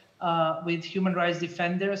there with human rights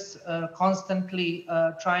defenders, constantly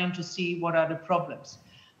trying to see what are the problems.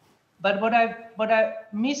 But what I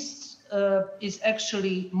missed is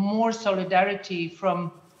actually more solidarity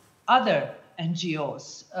from other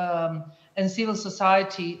NGOs and civil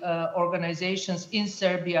society organizations in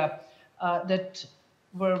Serbia that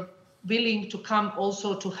were willing to come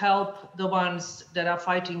also to help the ones that are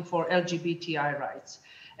fighting for LGBTI rights.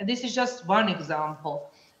 And this is just one example.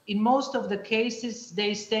 In most of the cases,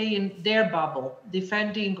 they stay in their bubble,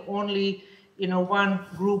 defending only, one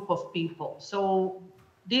group of people. So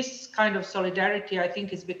this kind of solidarity, I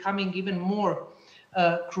think, is becoming even more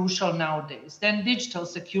crucial nowadays. Then digital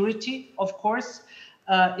security, of course,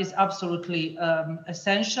 is absolutely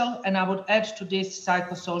essential. And I would add to this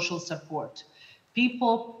psychosocial support.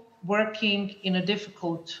 People working in a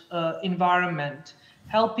difficult environment,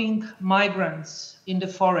 helping migrants in the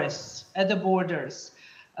forests, at the borders,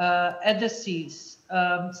 at the seas,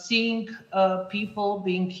 seeing people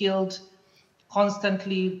being killed,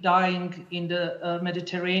 constantly dying in the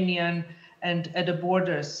Mediterranean and at the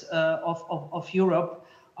borders of Europe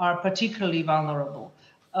are particularly vulnerable.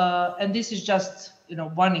 And this is just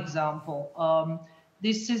one example.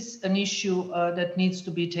 This is an issue that needs to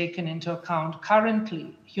be taken into account.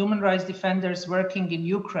 Currently, human rights defenders working in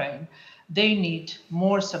Ukraine, they need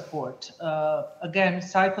more support. Again,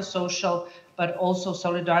 psychosocial, but also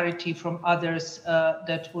solidarity from others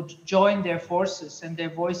that would join their forces and their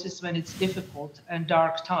voices when it's difficult and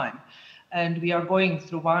dark time. And we are going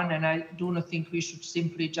through one, and I do not think we should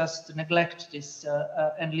simply just neglect this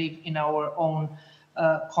and live in our own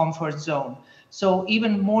comfort zone. So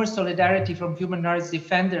even more solidarity from human rights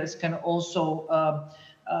defenders can also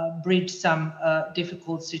bridge some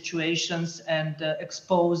difficult situations and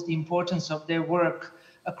expose the importance of their work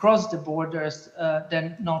across the borders,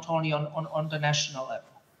 then not only on the national level.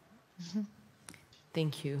 Mm-hmm.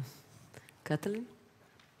 Thank you. Katalin?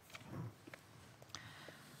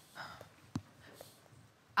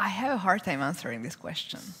 I have a hard time answering this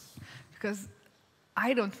question because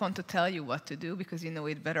I don't want to tell you what to do because you know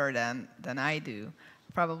it better than I do.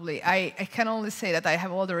 Probably, I can only say that I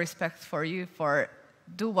have all the respect for you for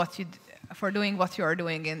doing what you are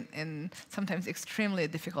doing in sometimes extremely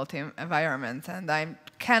difficult environments, and I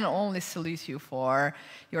can only salute you for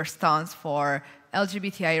your stance for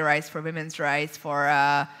LGBTI rights, for women's rights, for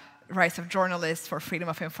rights of journalists, for freedom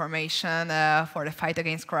of information, for the fight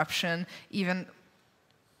against corruption, even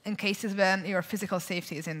in cases when your physical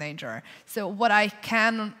safety is in danger. So what I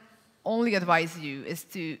can only advise you is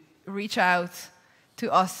to reach out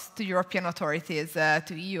to us, to European authorities,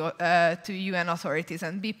 to UN authorities,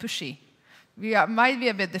 and be pushy. We might be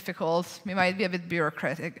a bit difficult, we might be a bit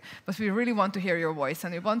bureaucratic, but we really want to hear your voice,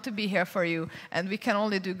 and we want to be here for you, and we can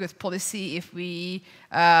only do good policy if we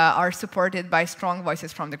are supported by strong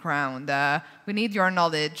voices from the ground. We need your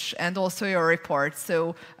knowledge and also your reports,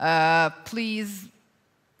 so please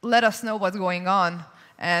let us know what's going on,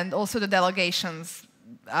 and also the delegations,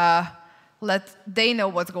 let they know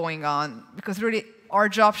what's going on, because really our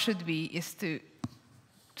job should be is to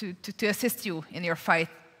assist you in your fight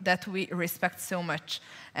that we respect so much.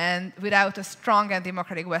 And without a strong and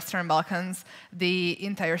democratic Western Balkans, the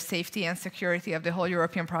entire safety and security of the whole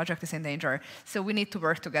European project is in danger. So we need to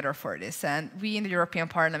work together for this. And we in the European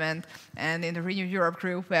Parliament and in the Renew Europe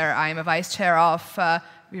group, where I'm a vice chair of,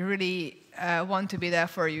 we really want to be there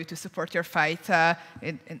for you to support your fight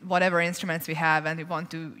in whatever instruments we have, and we want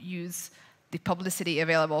to use the publicity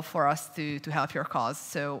available for us to help your cause.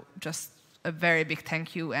 So just a very big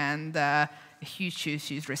thank you and a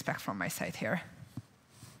huge respect from my side here.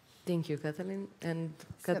 Thank you, Katalin. And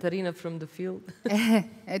Katarina from the field.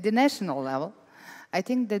 At the national level, I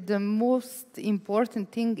think that the most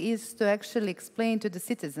important thing is to actually explain to the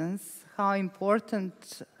citizens how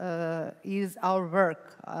important is our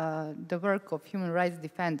work, the work of human rights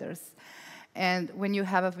defenders. And when you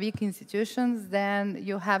have a weak institutions, then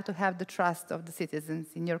you have to have the trust of the citizens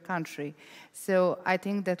in your country. So I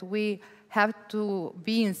think that we have to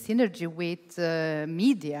be in synergy with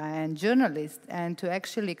media and journalists and to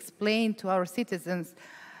actually explain to our citizens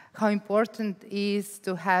how important it is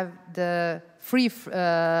to have the free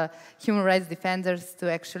human rights defenders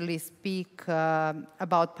to actually speak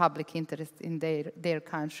about public interest in their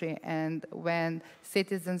country. And when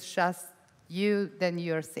citizens trust you, then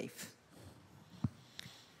you're safe.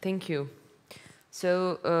 Thank you.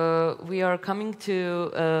 So we are coming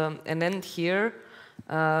to an end here.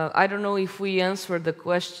 I don't know if we answered the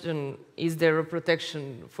question, is there a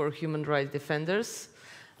protection for human rights defenders?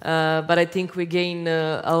 But I think we gain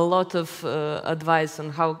a lot of advice on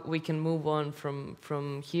how we can move on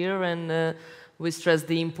from here, and we stress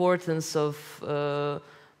the importance of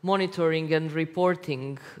monitoring and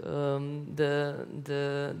reporting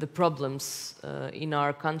the problems in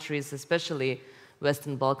our countries, especially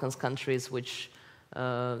Western Balkans countries, which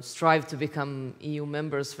strive to become EU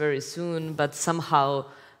members very soon, but somehow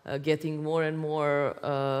getting more and more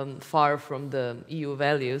far from the EU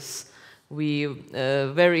values. We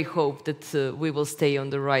very hope that we will stay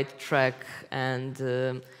on the right track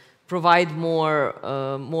and provide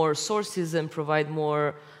more sources and provide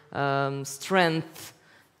more strength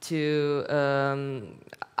to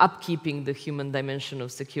upkeeping the human dimension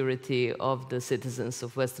of security of the citizens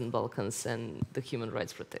of Western Balkans and the human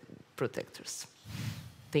rights protectors.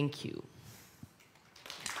 Thank you.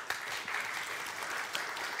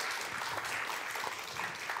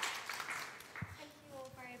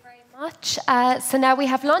 Much. So now we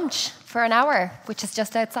have lunch for an hour, which is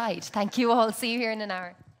just outside. Thank you all. See you here in an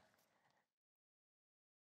hour.